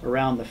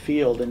around the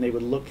field, and they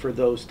would look for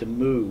those to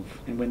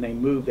move. And when they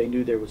moved, they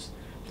knew there was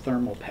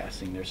thermal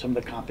passing there. Some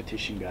of the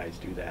competition guys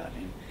do that.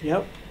 And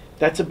Yep.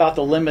 that's about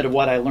the limit of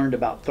what I learned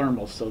about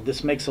thermals. So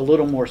this makes a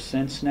little more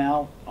sense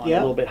now on a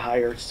little bit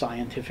higher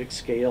scientific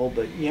scale.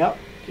 But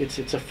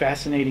it's a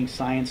fascinating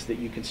science that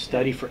you can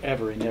study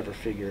forever and never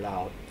figure it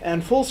out.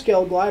 And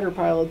full-scale glider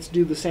pilots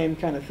do the same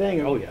kind of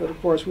thing. Oh, yeah. But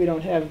of course, we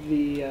don't have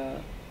the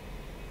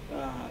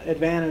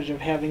advantage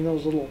of having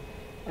those little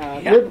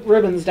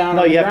ribbons down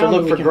No, on the you have to ground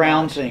look that for we can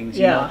ground watch. things.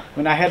 Yeah. You know?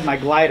 When I had my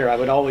glider, I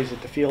would always,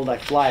 at the field I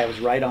fly, I was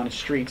right on a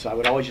street, so I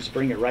would always just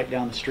bring it right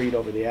down the street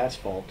over the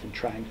asphalt and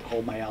try and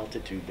hold my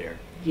altitude there.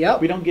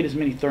 Yep. We don't get as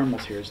many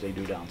thermals here as they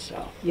do down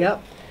south.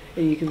 Yep.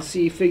 And you can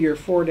see figure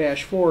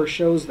 4-4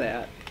 shows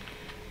that.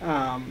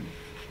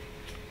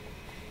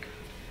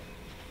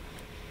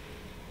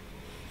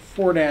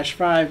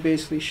 4-5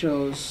 basically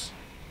shows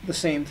the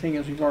same thing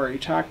as we've already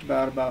talked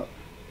about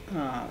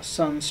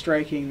sun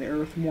striking the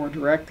Earth more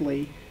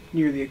directly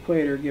near the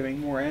equator, giving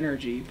more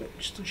energy, but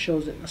just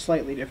shows it in a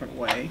slightly different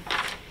way.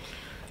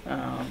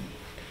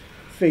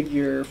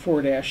 Figure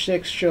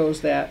 4-6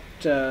 shows that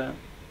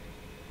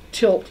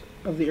tilt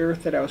of the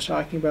Earth that I was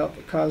talking about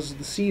that causes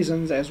the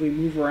seasons as we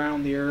move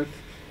around the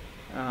Earth.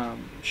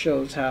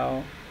 Shows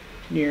how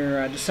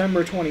near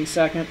December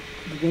 22nd,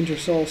 the winter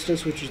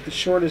solstice, which is the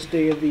shortest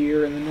day of the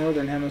year in the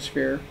northern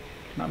hemisphere.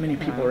 Not many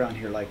people around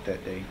here like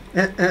that day.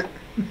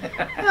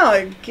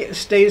 No,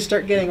 days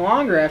start getting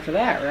longer after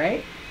that,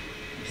 right?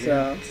 Yeah,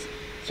 So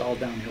it's all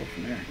downhill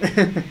from there.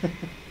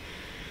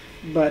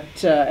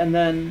 But and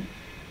then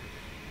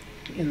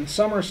in the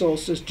summer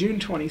solstice, June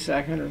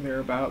 22nd or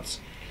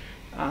thereabouts,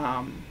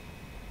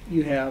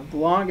 you have the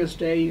longest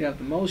day. You have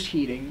the most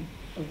heating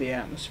of the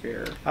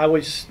atmosphere.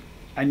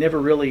 I never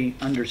really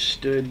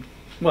understood.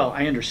 Well,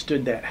 I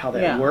understood how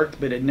that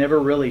worked, but it never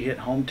really hit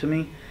home to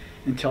me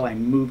until I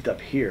moved up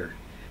here.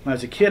 When I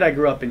was a kid, I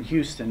grew up in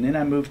Houston. Then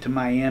I moved to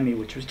Miami,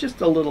 which was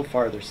just a little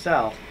farther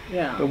south.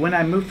 Yeah. But when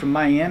I moved from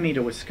Miami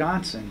to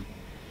Wisconsin,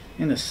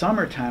 in the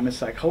summertime,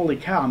 it's like, holy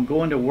cow, I'm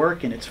going to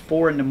work and it's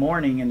 4 in the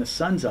morning and the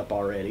sun's up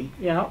already.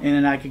 Yeah. And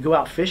then I could go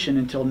out fishing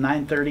until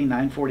 9:30,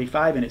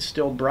 9:45 and it's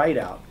still bright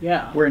out.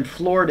 Yeah. Where in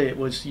Florida, it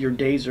was your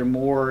days are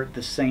more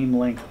the same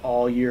length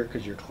all year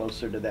because you're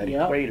closer to that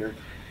equator.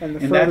 And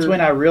that's when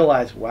I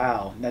realized,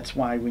 wow, that's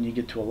why when you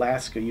get to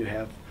Alaska, you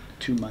have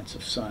 2 months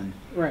of sun.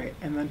 Right,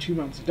 and then 2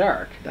 months of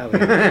dark. That would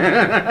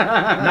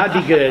not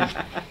be good.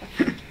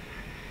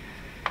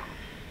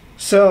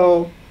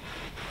 So,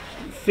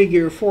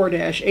 figure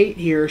 4-8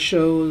 here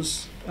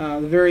shows the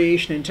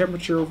variation in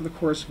temperature over the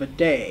course of a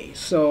day.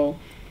 So,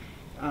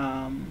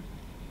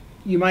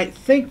 you might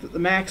think that the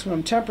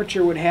maximum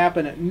temperature would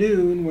happen at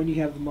noon when you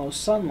have the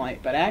most sunlight,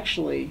 but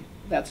actually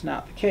that's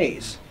not the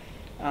case.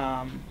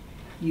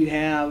 You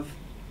have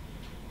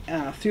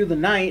through the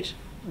night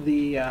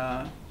the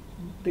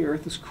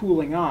Earth is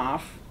cooling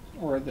off,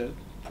 or the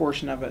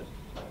portion of it,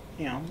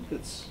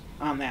 that's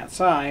on that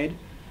side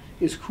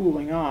is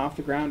cooling off.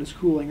 The ground is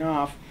cooling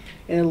off,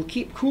 and it'll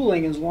keep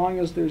cooling as long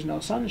as there's no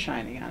sun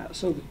shining on it.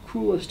 So the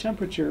coolest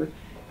temperature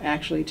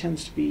actually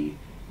tends to be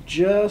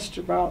just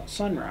about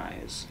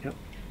sunrise. Yep.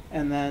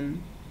 And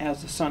then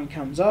as the sun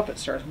comes up, it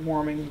starts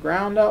warming the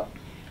ground up,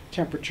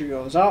 temperature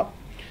goes up,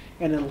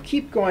 and it'll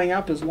keep going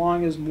up as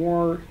long as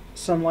more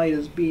sunlight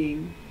is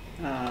being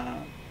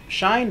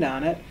shined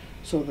on it.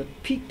 So the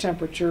peak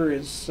temperature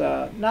is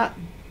not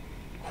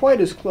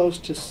quite as close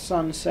to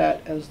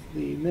sunset as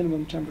the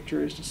minimum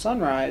temperature is to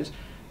sunrise,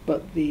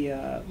 but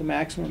the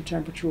maximum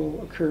temperature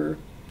will occur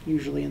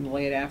usually in the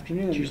late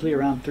afternoon. It's usually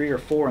around 3 or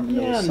 4 in the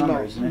middle of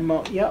summer, isn't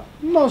it? Yep.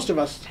 Most of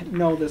us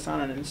know this on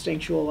an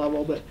instinctual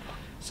level, but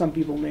some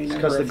people may never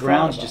have because the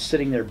ground's thought about just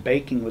sitting there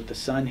baking with the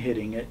sun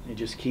hitting it. It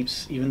just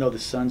keeps, even though the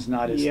sun's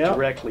not as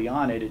directly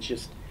on it,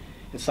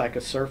 it's like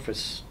a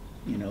surface.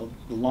 The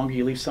longer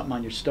you leave something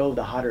on your stove,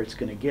 the hotter it's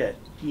going to get.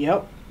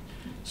 Yep.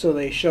 So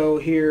they show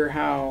here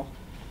how,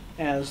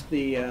 as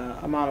the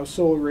amount of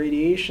solar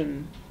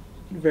radiation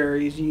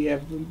varies, you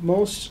have the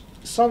most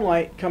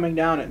sunlight coming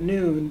down at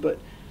noon, but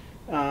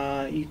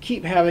you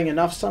keep having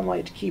enough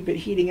sunlight to keep it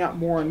heating up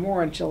more and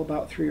more until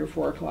about 3 or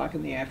 4 o'clock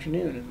in the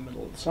afternoon in the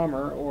middle of the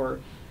summer, or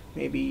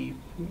maybe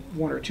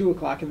 1 or 2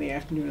 o'clock in the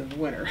afternoon in the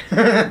winter,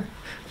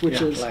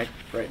 which is like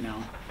right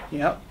now.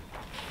 Yep.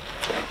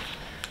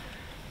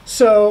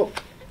 So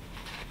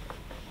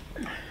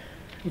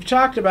we've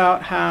talked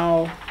about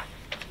how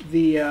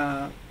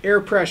the air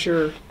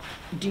pressure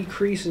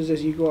decreases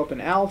as you go up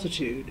in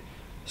altitude.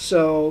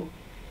 So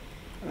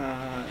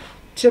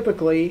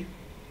typically,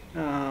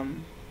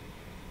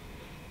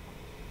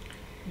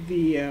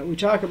 we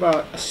talk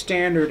about a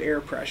standard air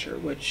pressure,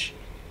 which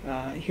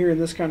here in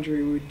this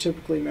country we would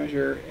typically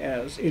measure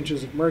as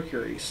inches of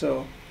mercury.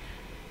 So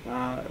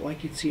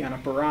like you'd see on a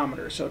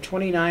barometer. So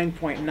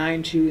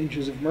 29.92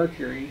 inches of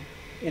mercury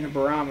in a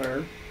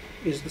barometer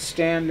is the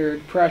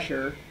standard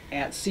pressure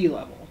at sea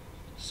level.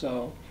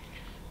 So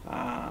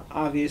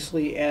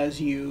obviously as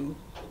you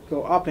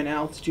go up in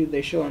altitude,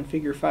 they show in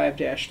figure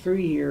 5-3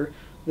 here,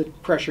 the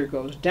pressure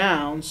goes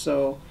down.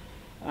 So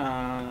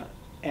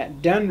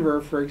at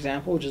Denver, for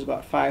example, which is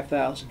about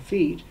 5,000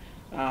 feet,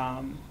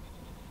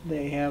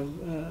 they have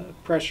a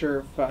pressure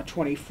of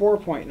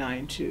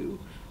 24.92.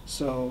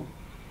 So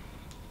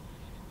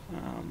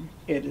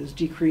it is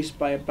decreased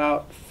by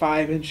about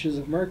 5 inches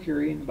of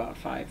mercury in about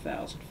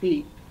 5,000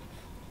 feet.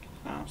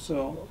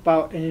 So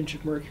about an inch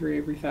of mercury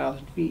every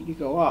 1,000 feet you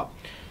go up.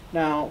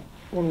 Now,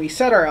 when we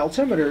set our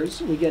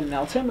altimeters, we get an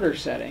altimeter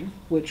setting,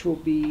 which will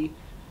be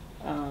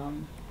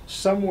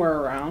somewhere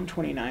around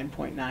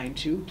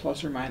 29.92,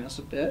 plus or minus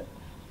a bit.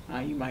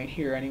 You might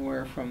hear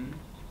anywhere from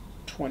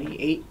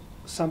 28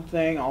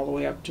 something all the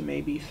way up to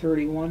maybe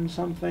 31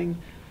 something.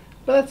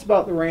 But that's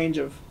about the range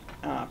of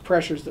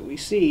pressures that we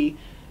see.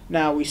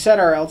 Now, we set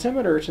our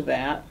altimeter to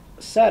that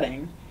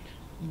setting,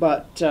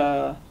 but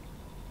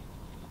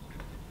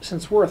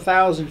since we're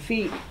 1,000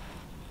 feet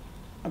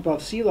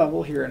above sea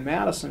level here in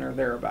Madison or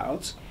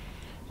thereabouts,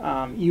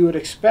 you would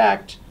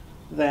expect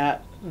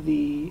that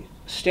the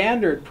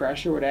standard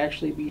pressure would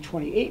actually be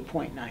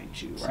 28.92,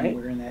 right?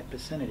 Somewhere in that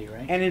vicinity,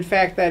 right? And in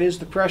fact, that is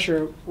the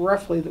pressure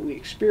roughly that we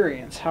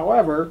experience.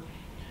 However,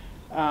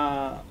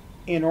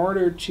 in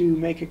order to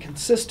make a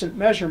consistent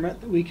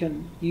measurement that we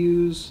can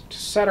use to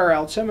set our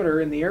altimeter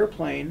in the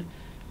airplane,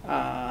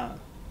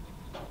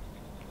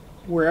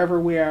 wherever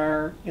we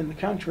are in the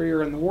country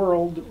or in the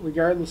world,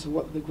 regardless of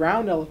what the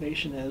ground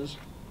elevation is,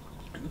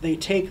 they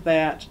take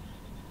that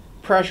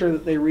pressure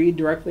that they read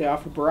directly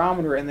off a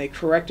barometer and they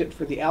correct it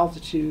for the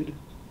altitude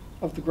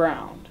of the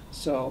ground.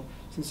 So,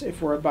 since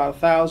if we're about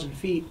 1,000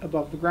 feet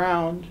above the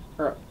ground,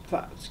 or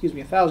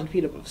 1,000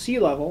 feet above sea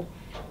level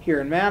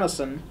here in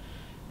Madison,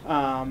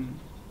 and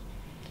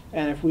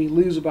if we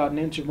lose about an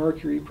inch of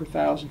mercury per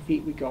 1,000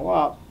 feet, we go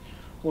up.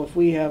 Well, if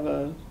we have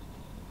a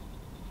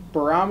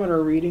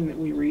barometer reading that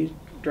we read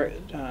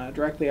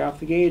directly off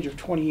the gauge of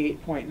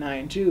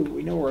 28.92,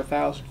 we know we're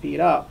 1,000 feet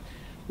up.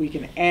 We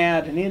can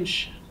add an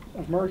inch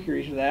of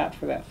mercury to that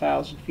for that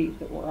 1,000 feet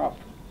that we're up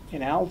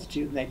in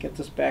altitude, and that gets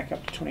us back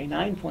up to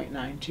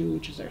 29.92,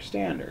 which is our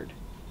standard.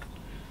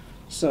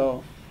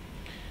 So,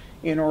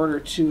 in order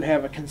to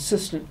have a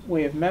consistent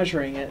way of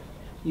measuring it,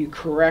 you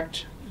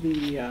correct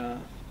the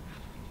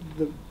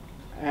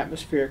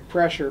atmospheric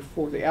pressure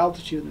for the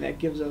altitude, and that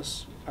gives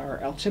us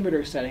our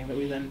altimeter setting that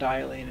we then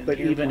dilate in. But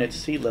even at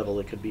sea level,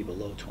 it could be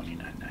below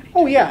 29.92.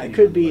 Oh yeah, it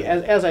could be.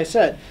 As I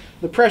said,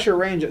 the pressure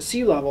range at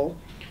sea level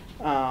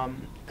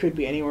could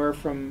be anywhere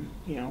from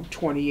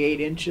 28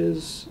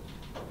 inches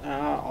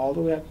all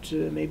the way up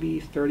to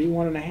maybe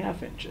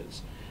 31.5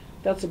 inches.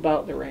 That's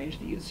about the range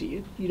that you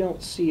see. You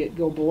don't see it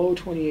go below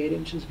 28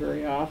 inches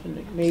very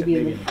often. Maybe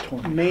in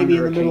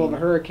the middle of a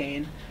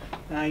hurricane.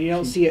 You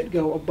don't see it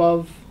go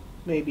above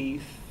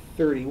maybe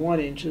 31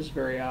 inches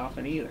very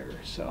often either.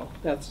 So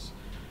that's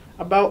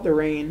about the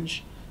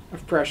range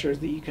of pressures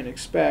that you can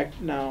expect.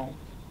 Now,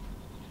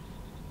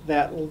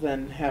 that will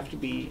then have to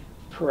be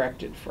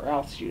corrected for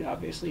altitude,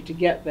 obviously, to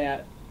get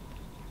that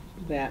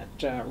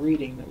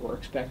reading that we're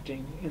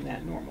expecting in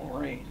that normal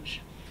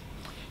range.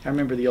 I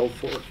remember the old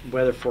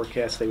weather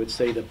forecast, they would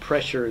say the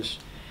pressure is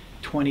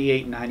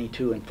 28,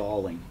 92 and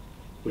falling,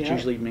 which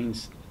usually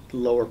means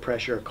lower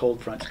pressure, cold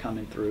fronts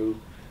coming through,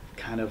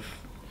 kind of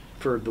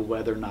for the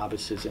weather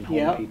novices and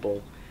home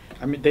people.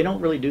 I mean, they don't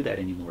really do that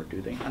anymore,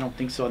 do they? I don't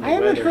think so. In the I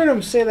haven't heard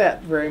them say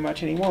that very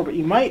much anymore, but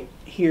you might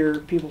hear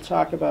people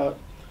talk about,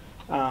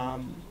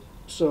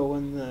 so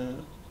when the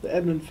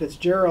Edmund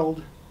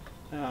Fitzgerald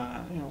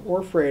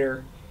ore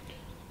freighter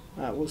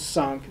was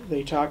sunk,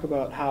 they talk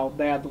about how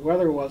bad the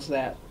weather was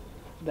that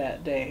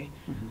day,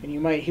 and you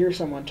might hear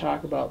someone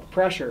talk about the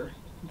pressure,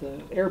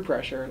 the air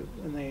pressure,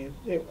 and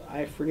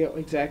I forget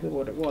exactly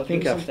what it was.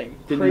 Didn't crazy.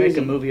 They make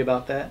a movie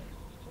about that?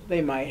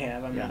 They might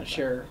have. I'm not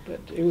sure, but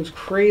it was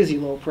crazy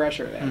low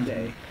pressure that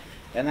day,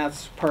 and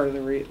that's part of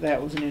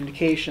that was an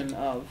indication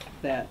of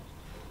that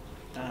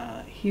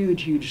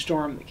huge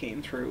storm that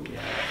came through.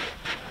 Yeah.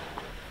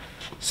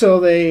 So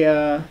they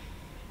have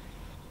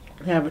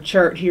a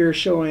chart here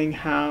showing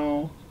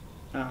how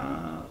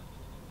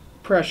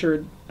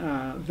pressure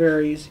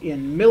varies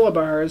in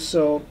millibars.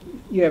 So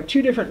you have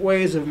two different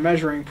ways of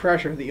measuring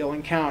pressure that you'll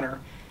encounter.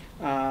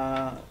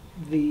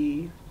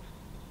 The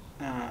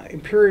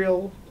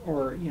imperial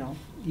or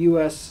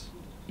U.S.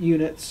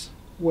 units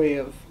way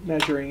of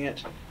measuring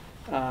it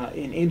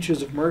in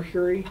inches of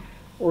mercury,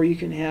 or you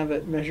can have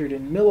it measured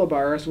in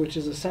millibars, which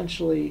is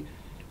essentially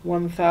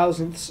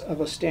 1/1000th of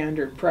a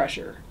standard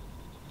pressure.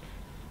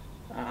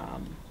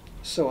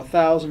 So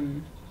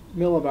 1,000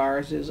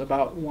 millibars is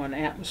about 1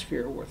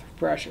 atmosphere worth of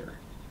pressure.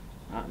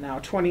 Now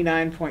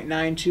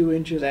 29.92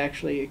 inches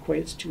actually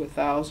equates to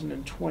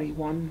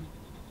 1,021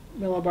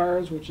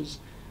 millibars, which is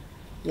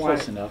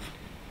close enough.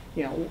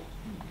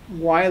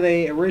 Why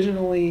they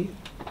originally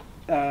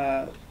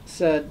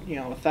said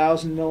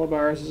 1,000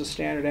 millibars is a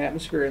standard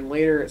atmosphere, and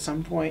later at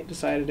some point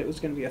decided it was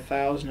going to be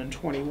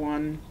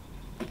 1,021.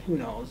 Who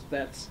knows?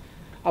 That's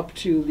up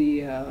to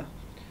the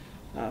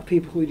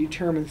people who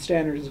determine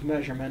standards of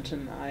measurement,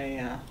 and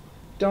I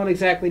don't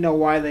exactly know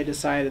why they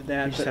decided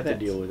that. You just have to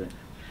deal with it.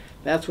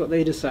 That's what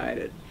they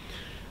decided.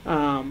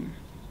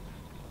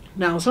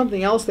 Now,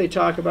 something else they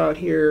talk about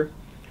here,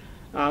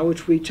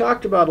 which we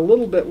talked about a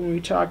little bit when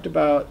we talked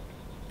about,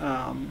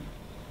 I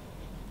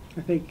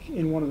think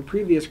in one of the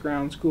previous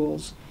ground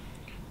schools,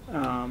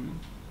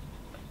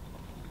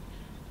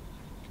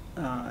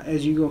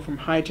 as you go from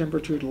high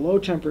temperature to low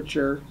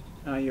temperature,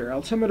 your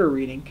altimeter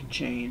reading can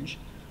change.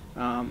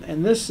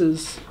 And this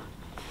is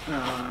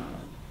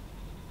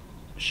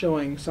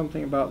showing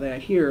something about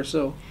that here.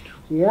 So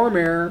warm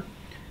air,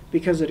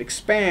 because it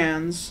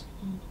expands,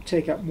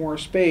 take up more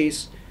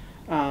space,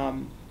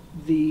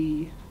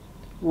 the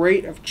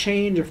rate of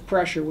change of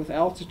pressure with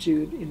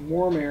altitude in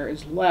warm air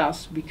is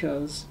less,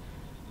 because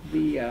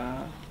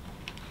in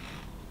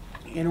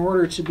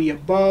order to be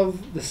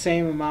above the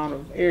same amount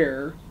of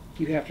air,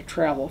 you have to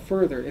travel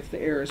further if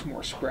the air is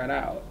more spread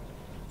out,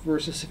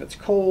 versus if it's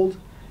cold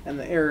and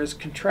the air is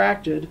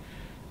contracted.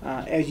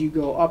 As you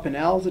go up in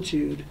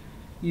altitude,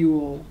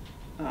 you'll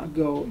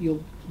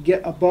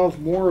get above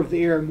more of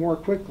the air more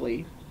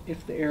quickly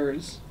if the air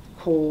is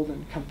cold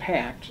and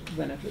compact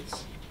than if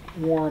it's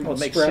warm and spread out. Well, it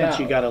makes sense.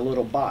 You got a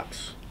little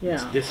box. Yeah.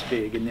 It's this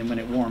big, and then when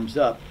it warms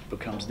up, it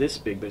becomes this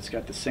big, but it's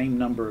got the same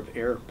number of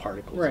air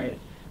particles in it.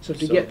 So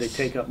they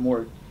take up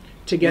more.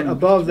 To get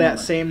above that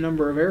same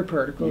number of air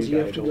particles, you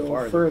have to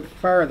go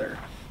farther.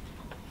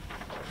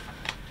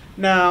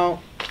 Now,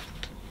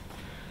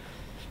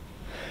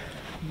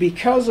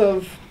 because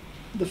of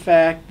the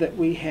fact that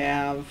we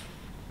have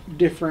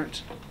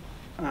different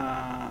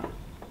amounts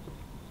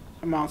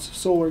of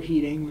solar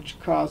heating, which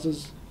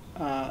causes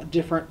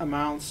different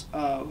amounts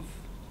of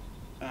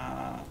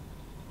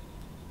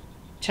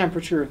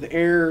temperature of the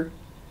air,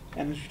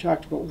 and as we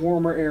talked about,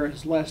 warmer air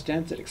is less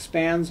dense, it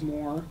expands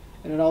more,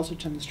 and it also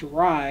tends to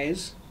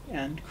rise,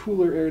 and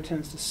cooler air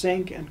tends to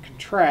sink and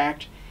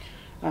contract.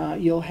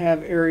 You'll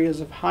have areas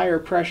of higher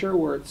pressure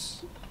where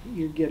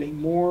you're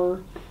getting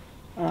more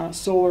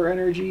solar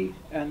energy,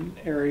 and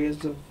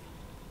areas of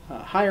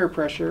higher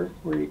pressure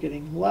where you're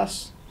getting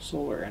less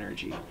solar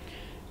energy.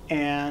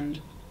 And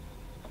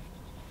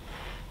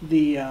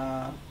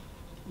the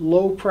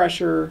low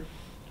pressure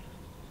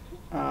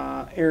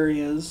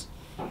areas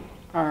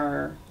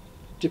are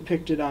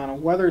depicted on a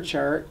weather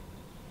chart.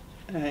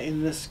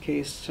 In this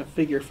case, to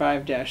figure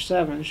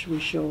 5-7, we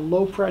show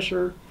low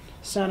pressure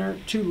center,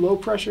 two low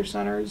pressure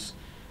centers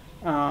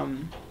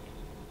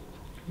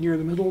near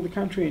the middle of the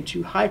country, and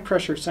two high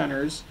pressure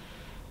centers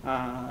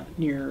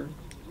near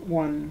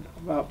one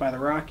out by the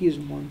Rockies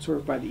and one sort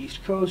of by the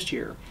East Coast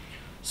here.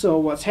 So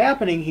what's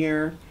happening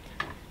here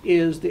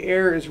is the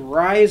air is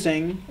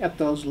rising at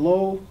those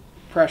low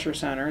pressure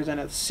centers and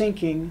it's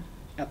sinking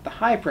at the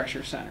high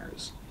pressure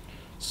centers.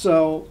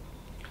 So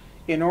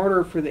in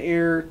order for the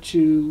air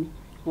to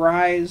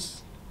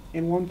rise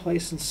in one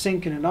place and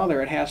sink in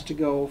another, it has to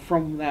go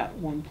from that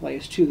one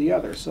place to the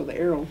other. So the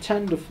air will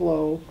tend to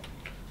flow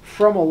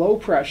from a low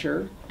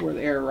pressure where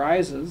the air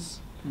rises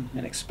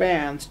and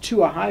expands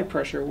to a high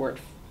pressure where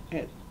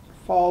it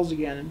falls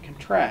again and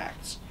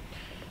contracts.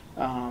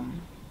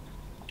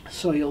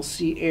 So you'll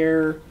see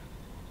air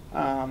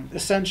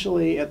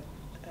essentially,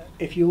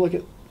 if you look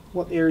at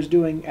what the air is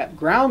doing at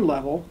ground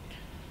level,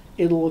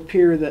 it'll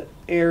appear that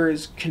air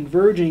is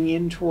converging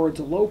in towards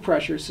a low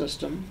pressure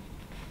system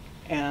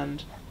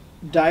and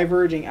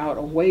diverging out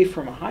away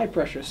from a high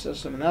pressure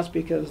system. And that's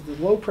because the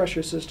low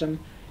pressure system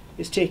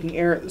is taking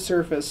air at the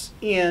surface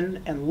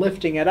in and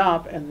lifting it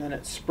up, and then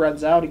it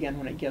spreads out again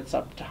when it gets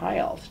up to high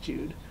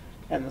altitude.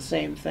 And the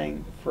same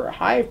thing for a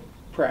high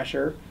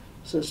pressure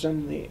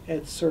system,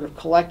 it's sort of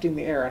collecting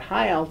the air at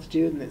high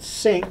altitude and it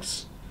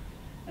sinks,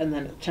 and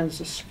then it tends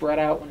to spread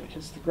out when it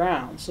hits the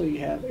ground. So you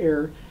have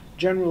air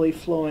generally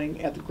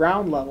flowing at the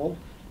ground level,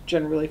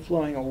 generally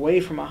flowing away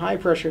from a high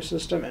pressure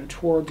system and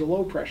towards a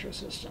low pressure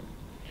system.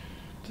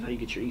 That's how you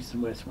get your east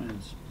and west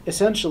winds.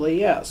 Essentially,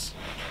 yes.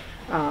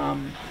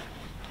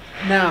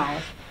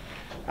 Now,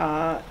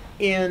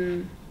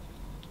 in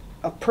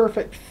a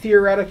perfect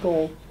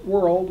theoretical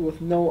world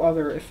with no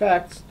other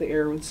effects, the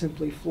air would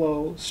simply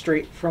flow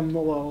straight from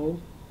the low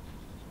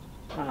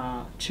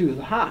to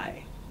the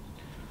high.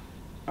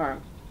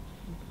 I'm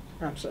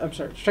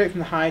sorry, straight from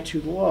the high to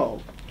the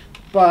low.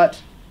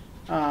 But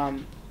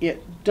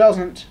it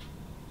doesn't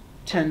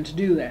tend to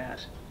do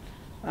that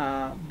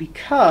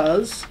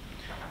because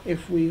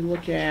if we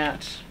look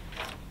at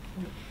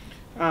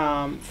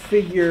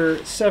figure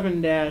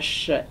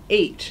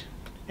 7-8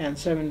 and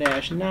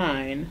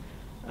 7-9,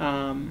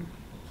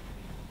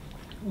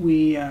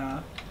 we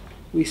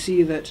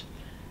see that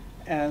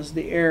as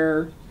the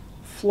air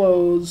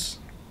flows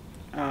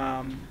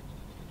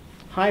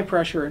high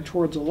pressure and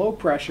towards a low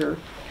pressure,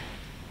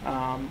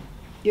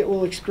 it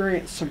will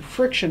experience some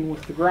friction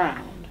with the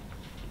ground.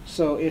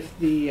 So if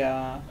the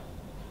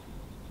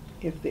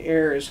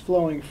air is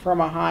flowing from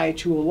a high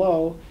to a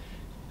low,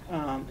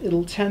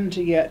 it'll tend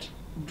to get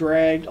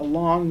dragged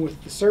along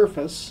with the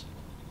surface,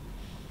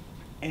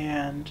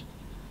 and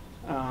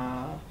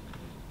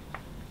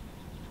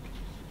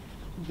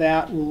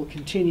that will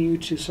continue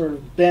to sort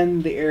of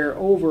bend the air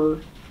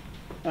over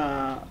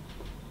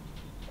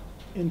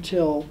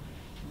until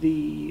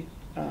the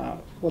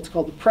what's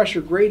called the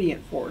pressure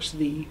gradient force,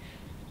 the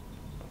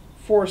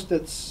force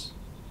that's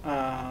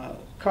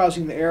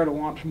causing the air to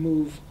want to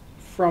move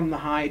from the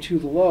high to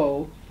the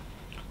low,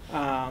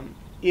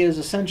 is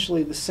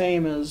essentially the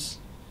same as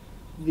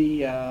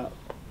the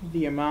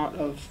amount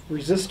of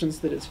resistance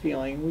that it's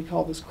feeling. We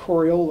call this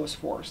Coriolis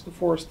force, the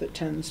force that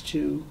tends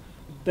to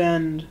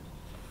bend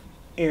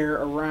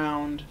air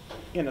around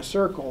in a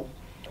circle.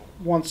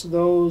 Once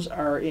those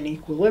are in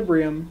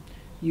equilibrium,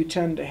 you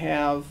tend to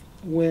have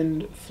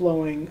wind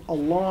flowing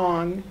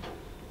along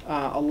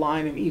a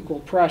line of equal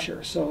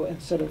pressure. So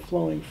instead of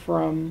flowing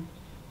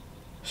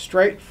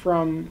straight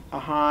from a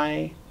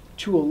high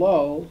to a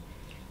low,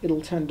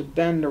 it'll tend to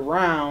bend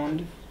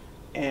around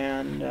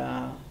and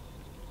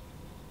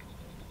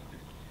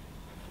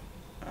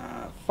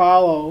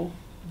follow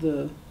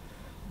the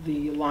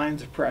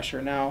lines of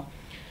pressure. Now,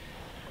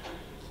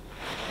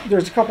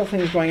 there's a couple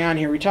things going on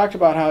here. We talked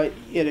about how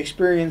it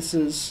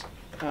experiences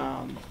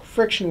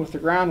friction with the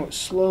ground, which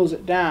slows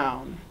it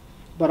down,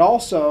 but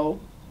also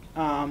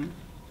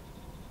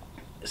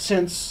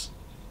since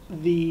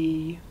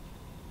the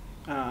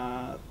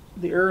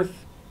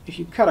Earth, if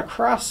you cut a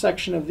cross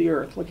section of the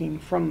Earth looking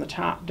from the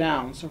top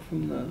down, so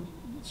from the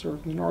sort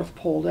of the North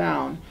Pole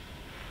down,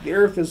 the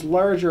Earth is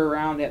larger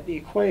around at the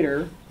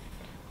equator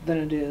than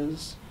it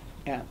is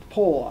at the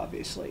pole,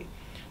 obviously.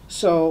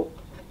 So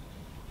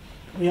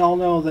we all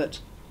know that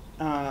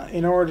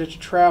in order to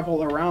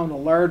travel around a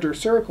larger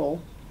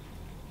circle,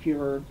 if you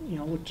ever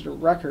looked at a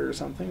record or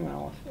something,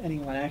 well, if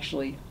anyone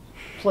actually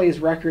plays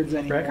records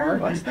anymore.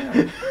 Record? What's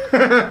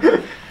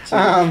that?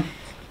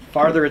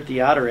 Farther at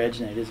the outer edge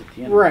than it is at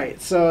the inner. Right.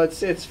 So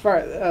it's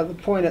far. The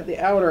point at the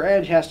outer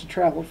edge has to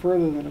travel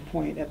further than a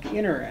point at the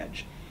inner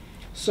edge.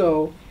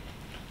 So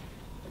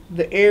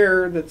the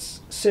air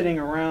that's sitting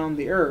around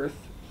the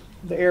Earth,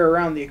 the air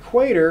around the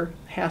equator,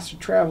 has to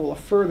travel a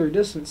further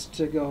distance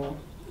to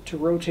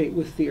rotate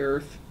with the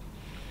Earth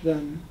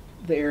than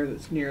the air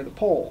that's near the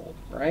pole,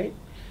 right?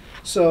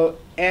 So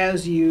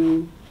if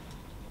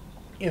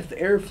the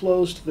air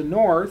flows to the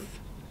north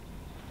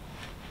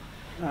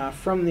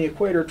from the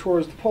equator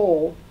towards the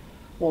pole,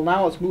 well,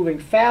 now it's moving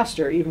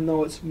faster, even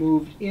though it's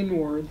moved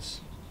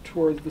inwards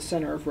towards the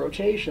center of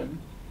rotation.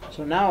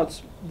 So now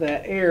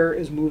that air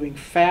is moving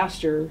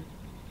faster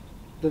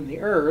than the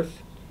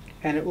Earth,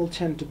 and it will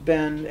tend to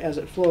bend as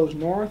it flows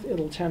north.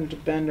 It'll tend to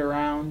bend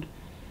around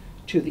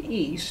to the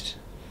east.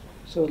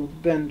 so it'll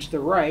bend to the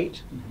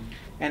right. Mm-hmm.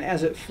 And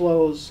as it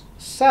flows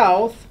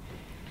south,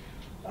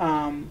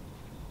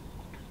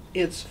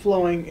 it's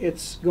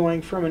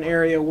going from an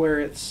area where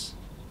it's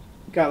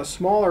got a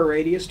smaller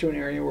radius to an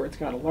area where it's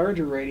got a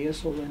larger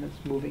radius, so then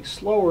it's moving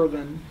slower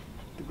than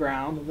the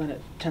ground, and then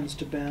it tends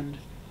to bend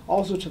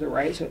also to the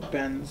right, so it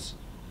bends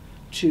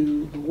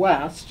to the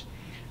west.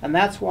 And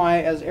that's why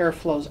as air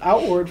flows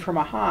outward from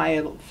a high,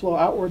 it'll flow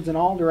outwards in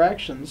all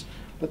directions,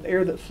 but the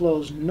air that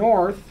flows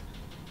north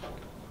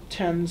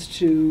tends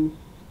to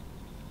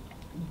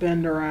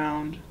bend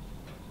around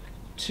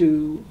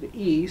to the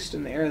east,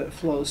 and the air that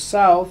flows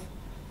south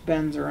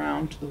bends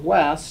around to the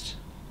west,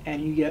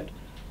 and you get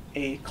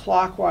a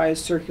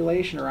clockwise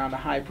circulation around a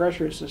high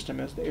pressure system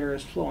as the air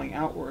is flowing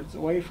outwards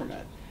away from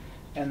it.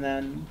 And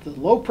then the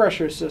low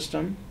pressure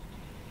system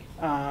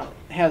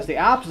has the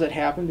opposite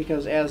happen,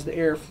 because as the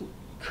air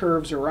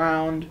curves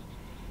around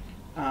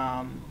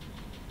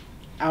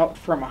out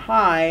from a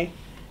high,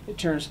 it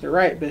turns to the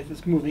right. But if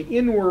it's moving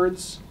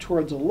inwards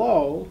towards a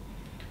low,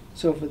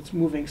 so if it's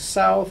moving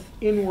south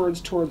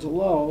inwards towards a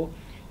low,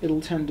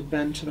 it'll tend to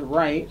bend to the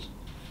right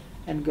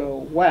and go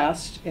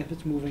west. If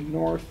it's moving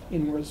north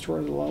inwards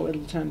towards a low,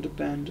 it'll tend to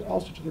bend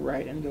also to the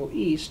right and go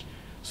east.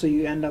 So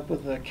you end up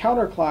with a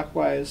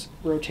counterclockwise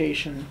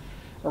rotation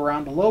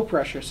around a low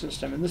pressure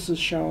system, and this is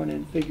shown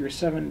in figure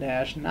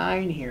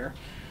 7-9 here.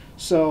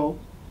 So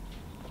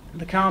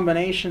the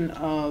combination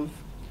of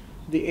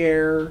the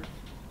air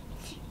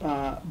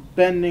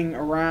bending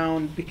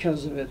around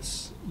because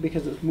it's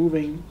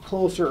moving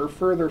closer or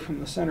further from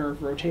the center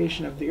of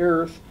rotation of the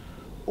Earth,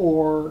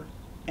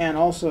 and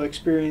also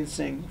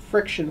experiencing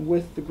friction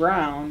with the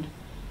ground,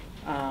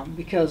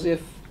 because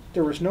if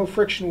there was no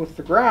friction with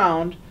the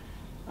ground,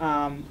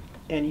 and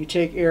you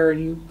take air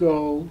and you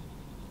go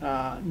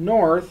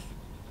north,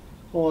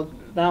 well,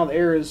 now the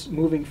air is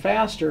moving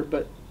faster,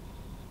 but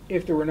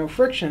if there were no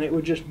friction, it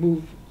would just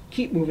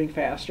keep moving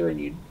faster,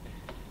 and you'd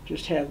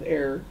just have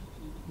air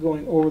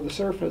going over the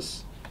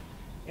surface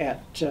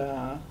at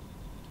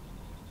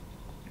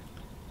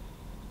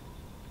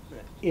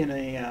in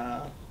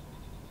a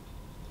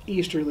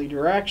easterly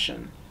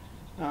direction.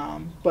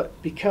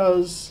 But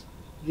because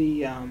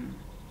the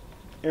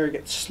air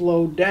gets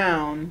slowed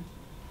down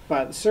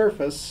by the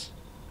surface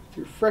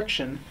through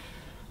friction,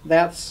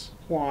 that's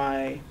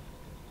why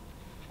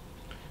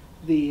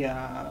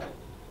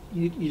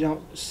you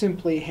don't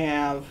simply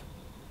have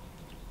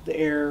the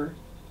air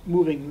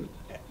moving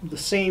the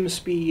same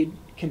speed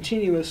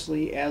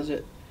continuously as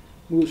it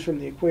moves from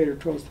the equator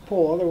towards the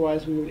pole.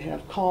 Otherwise we would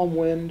have calm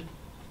wind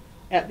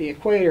at the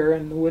equator,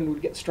 and the wind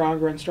would get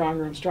stronger and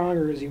stronger and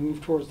stronger as you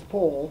move towards the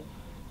pole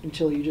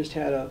until you just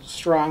had a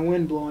strong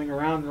wind blowing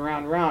around and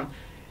around and around.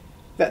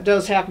 That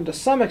does happen to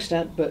some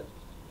extent, but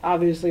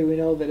obviously we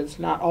know that it's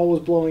not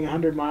always blowing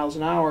 100 miles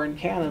an hour in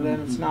Canada,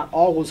 and it's not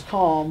always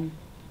calm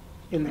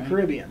in the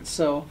Caribbean.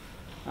 So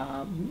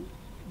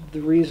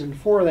the reason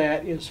for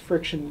that is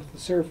friction with the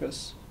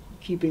surface,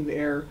 keeping the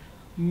air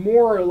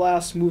more or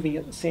less moving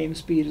at the same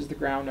speed as the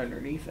ground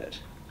underneath it.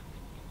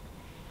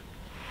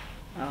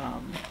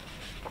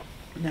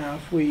 Now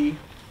if we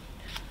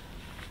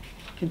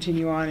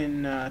continue on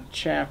in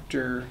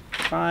chapter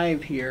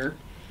 5 here,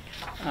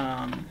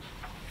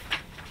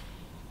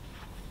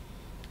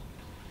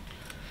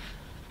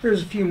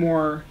 there's a few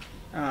more.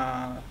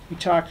 We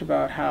talked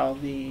about how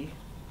the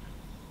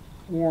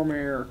warm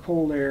air or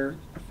cold air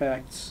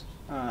affects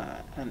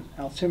an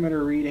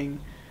altimeter reading.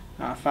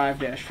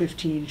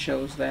 5-15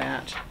 shows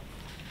that.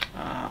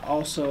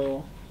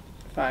 Also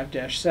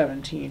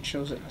 5-17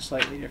 shows it in a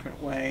slightly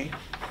different way.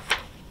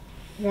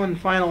 One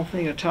final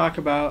thing to talk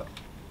about,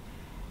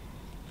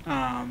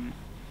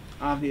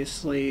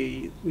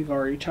 obviously we've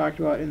already talked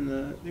about in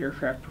the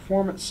aircraft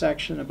performance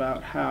section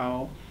about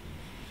how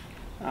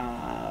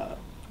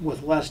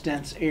with less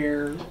dense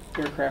air,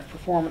 aircraft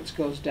performance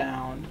goes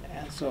down,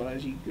 and so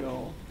as you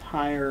go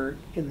higher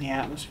in the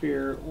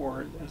atmosphere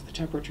or as the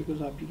temperature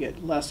goes up, you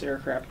get less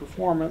aircraft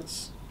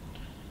performance.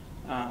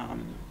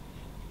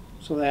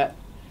 So that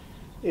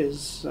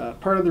is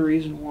part of the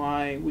reason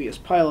why we as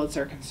pilots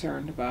are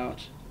concerned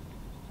about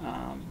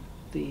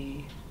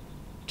the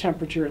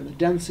temperature and the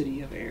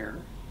density of air.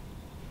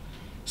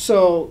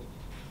 So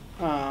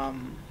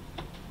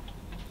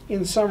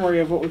in summary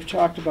of what we've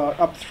talked about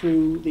up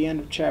through the end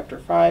of chapter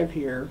 5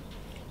 here,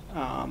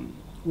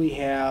 we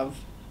have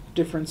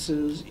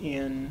differences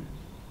in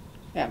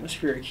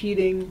atmospheric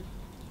heating,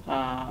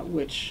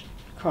 which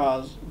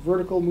cause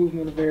vertical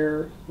movement of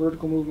air.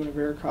 Vertical movement of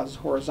air causes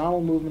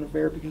horizontal movement of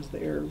air because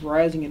the air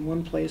rising in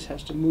one place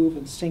has to move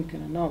and sink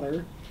in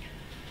another.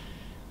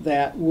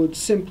 That would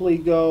simply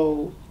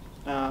go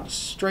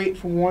straight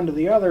from one to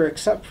the other,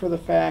 except for the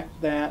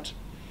fact that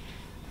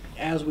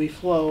as we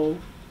flow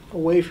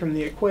away from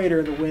the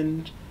equator, the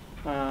wind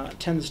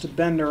tends to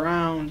bend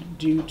around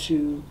due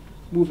to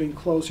moving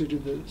closer to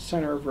the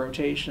center of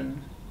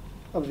rotation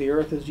of the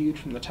Earth as viewed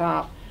from the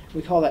top.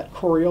 We call that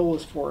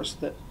Coriolis force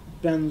that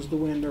bends the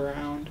wind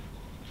around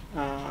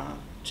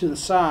to the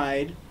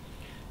side.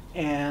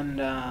 And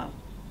of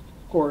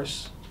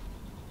course,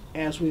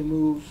 as we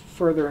move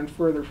further and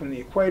further from the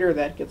equator,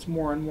 that gets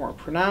more and more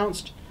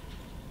pronounced.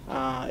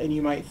 And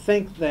you might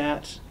think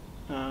that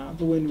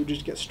the wind would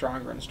just get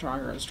stronger and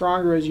stronger and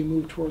stronger as you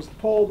move towards the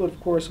pole, but of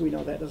course we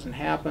know that doesn't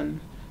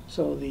happen.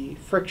 So the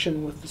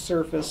friction with the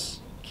surface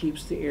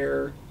keeps the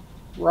air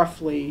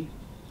roughly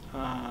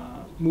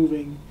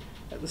moving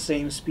at the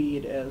same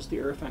speed as the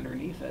earth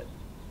underneath it,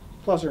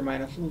 plus or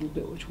minus a little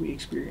bit, which we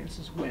experience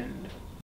as wind.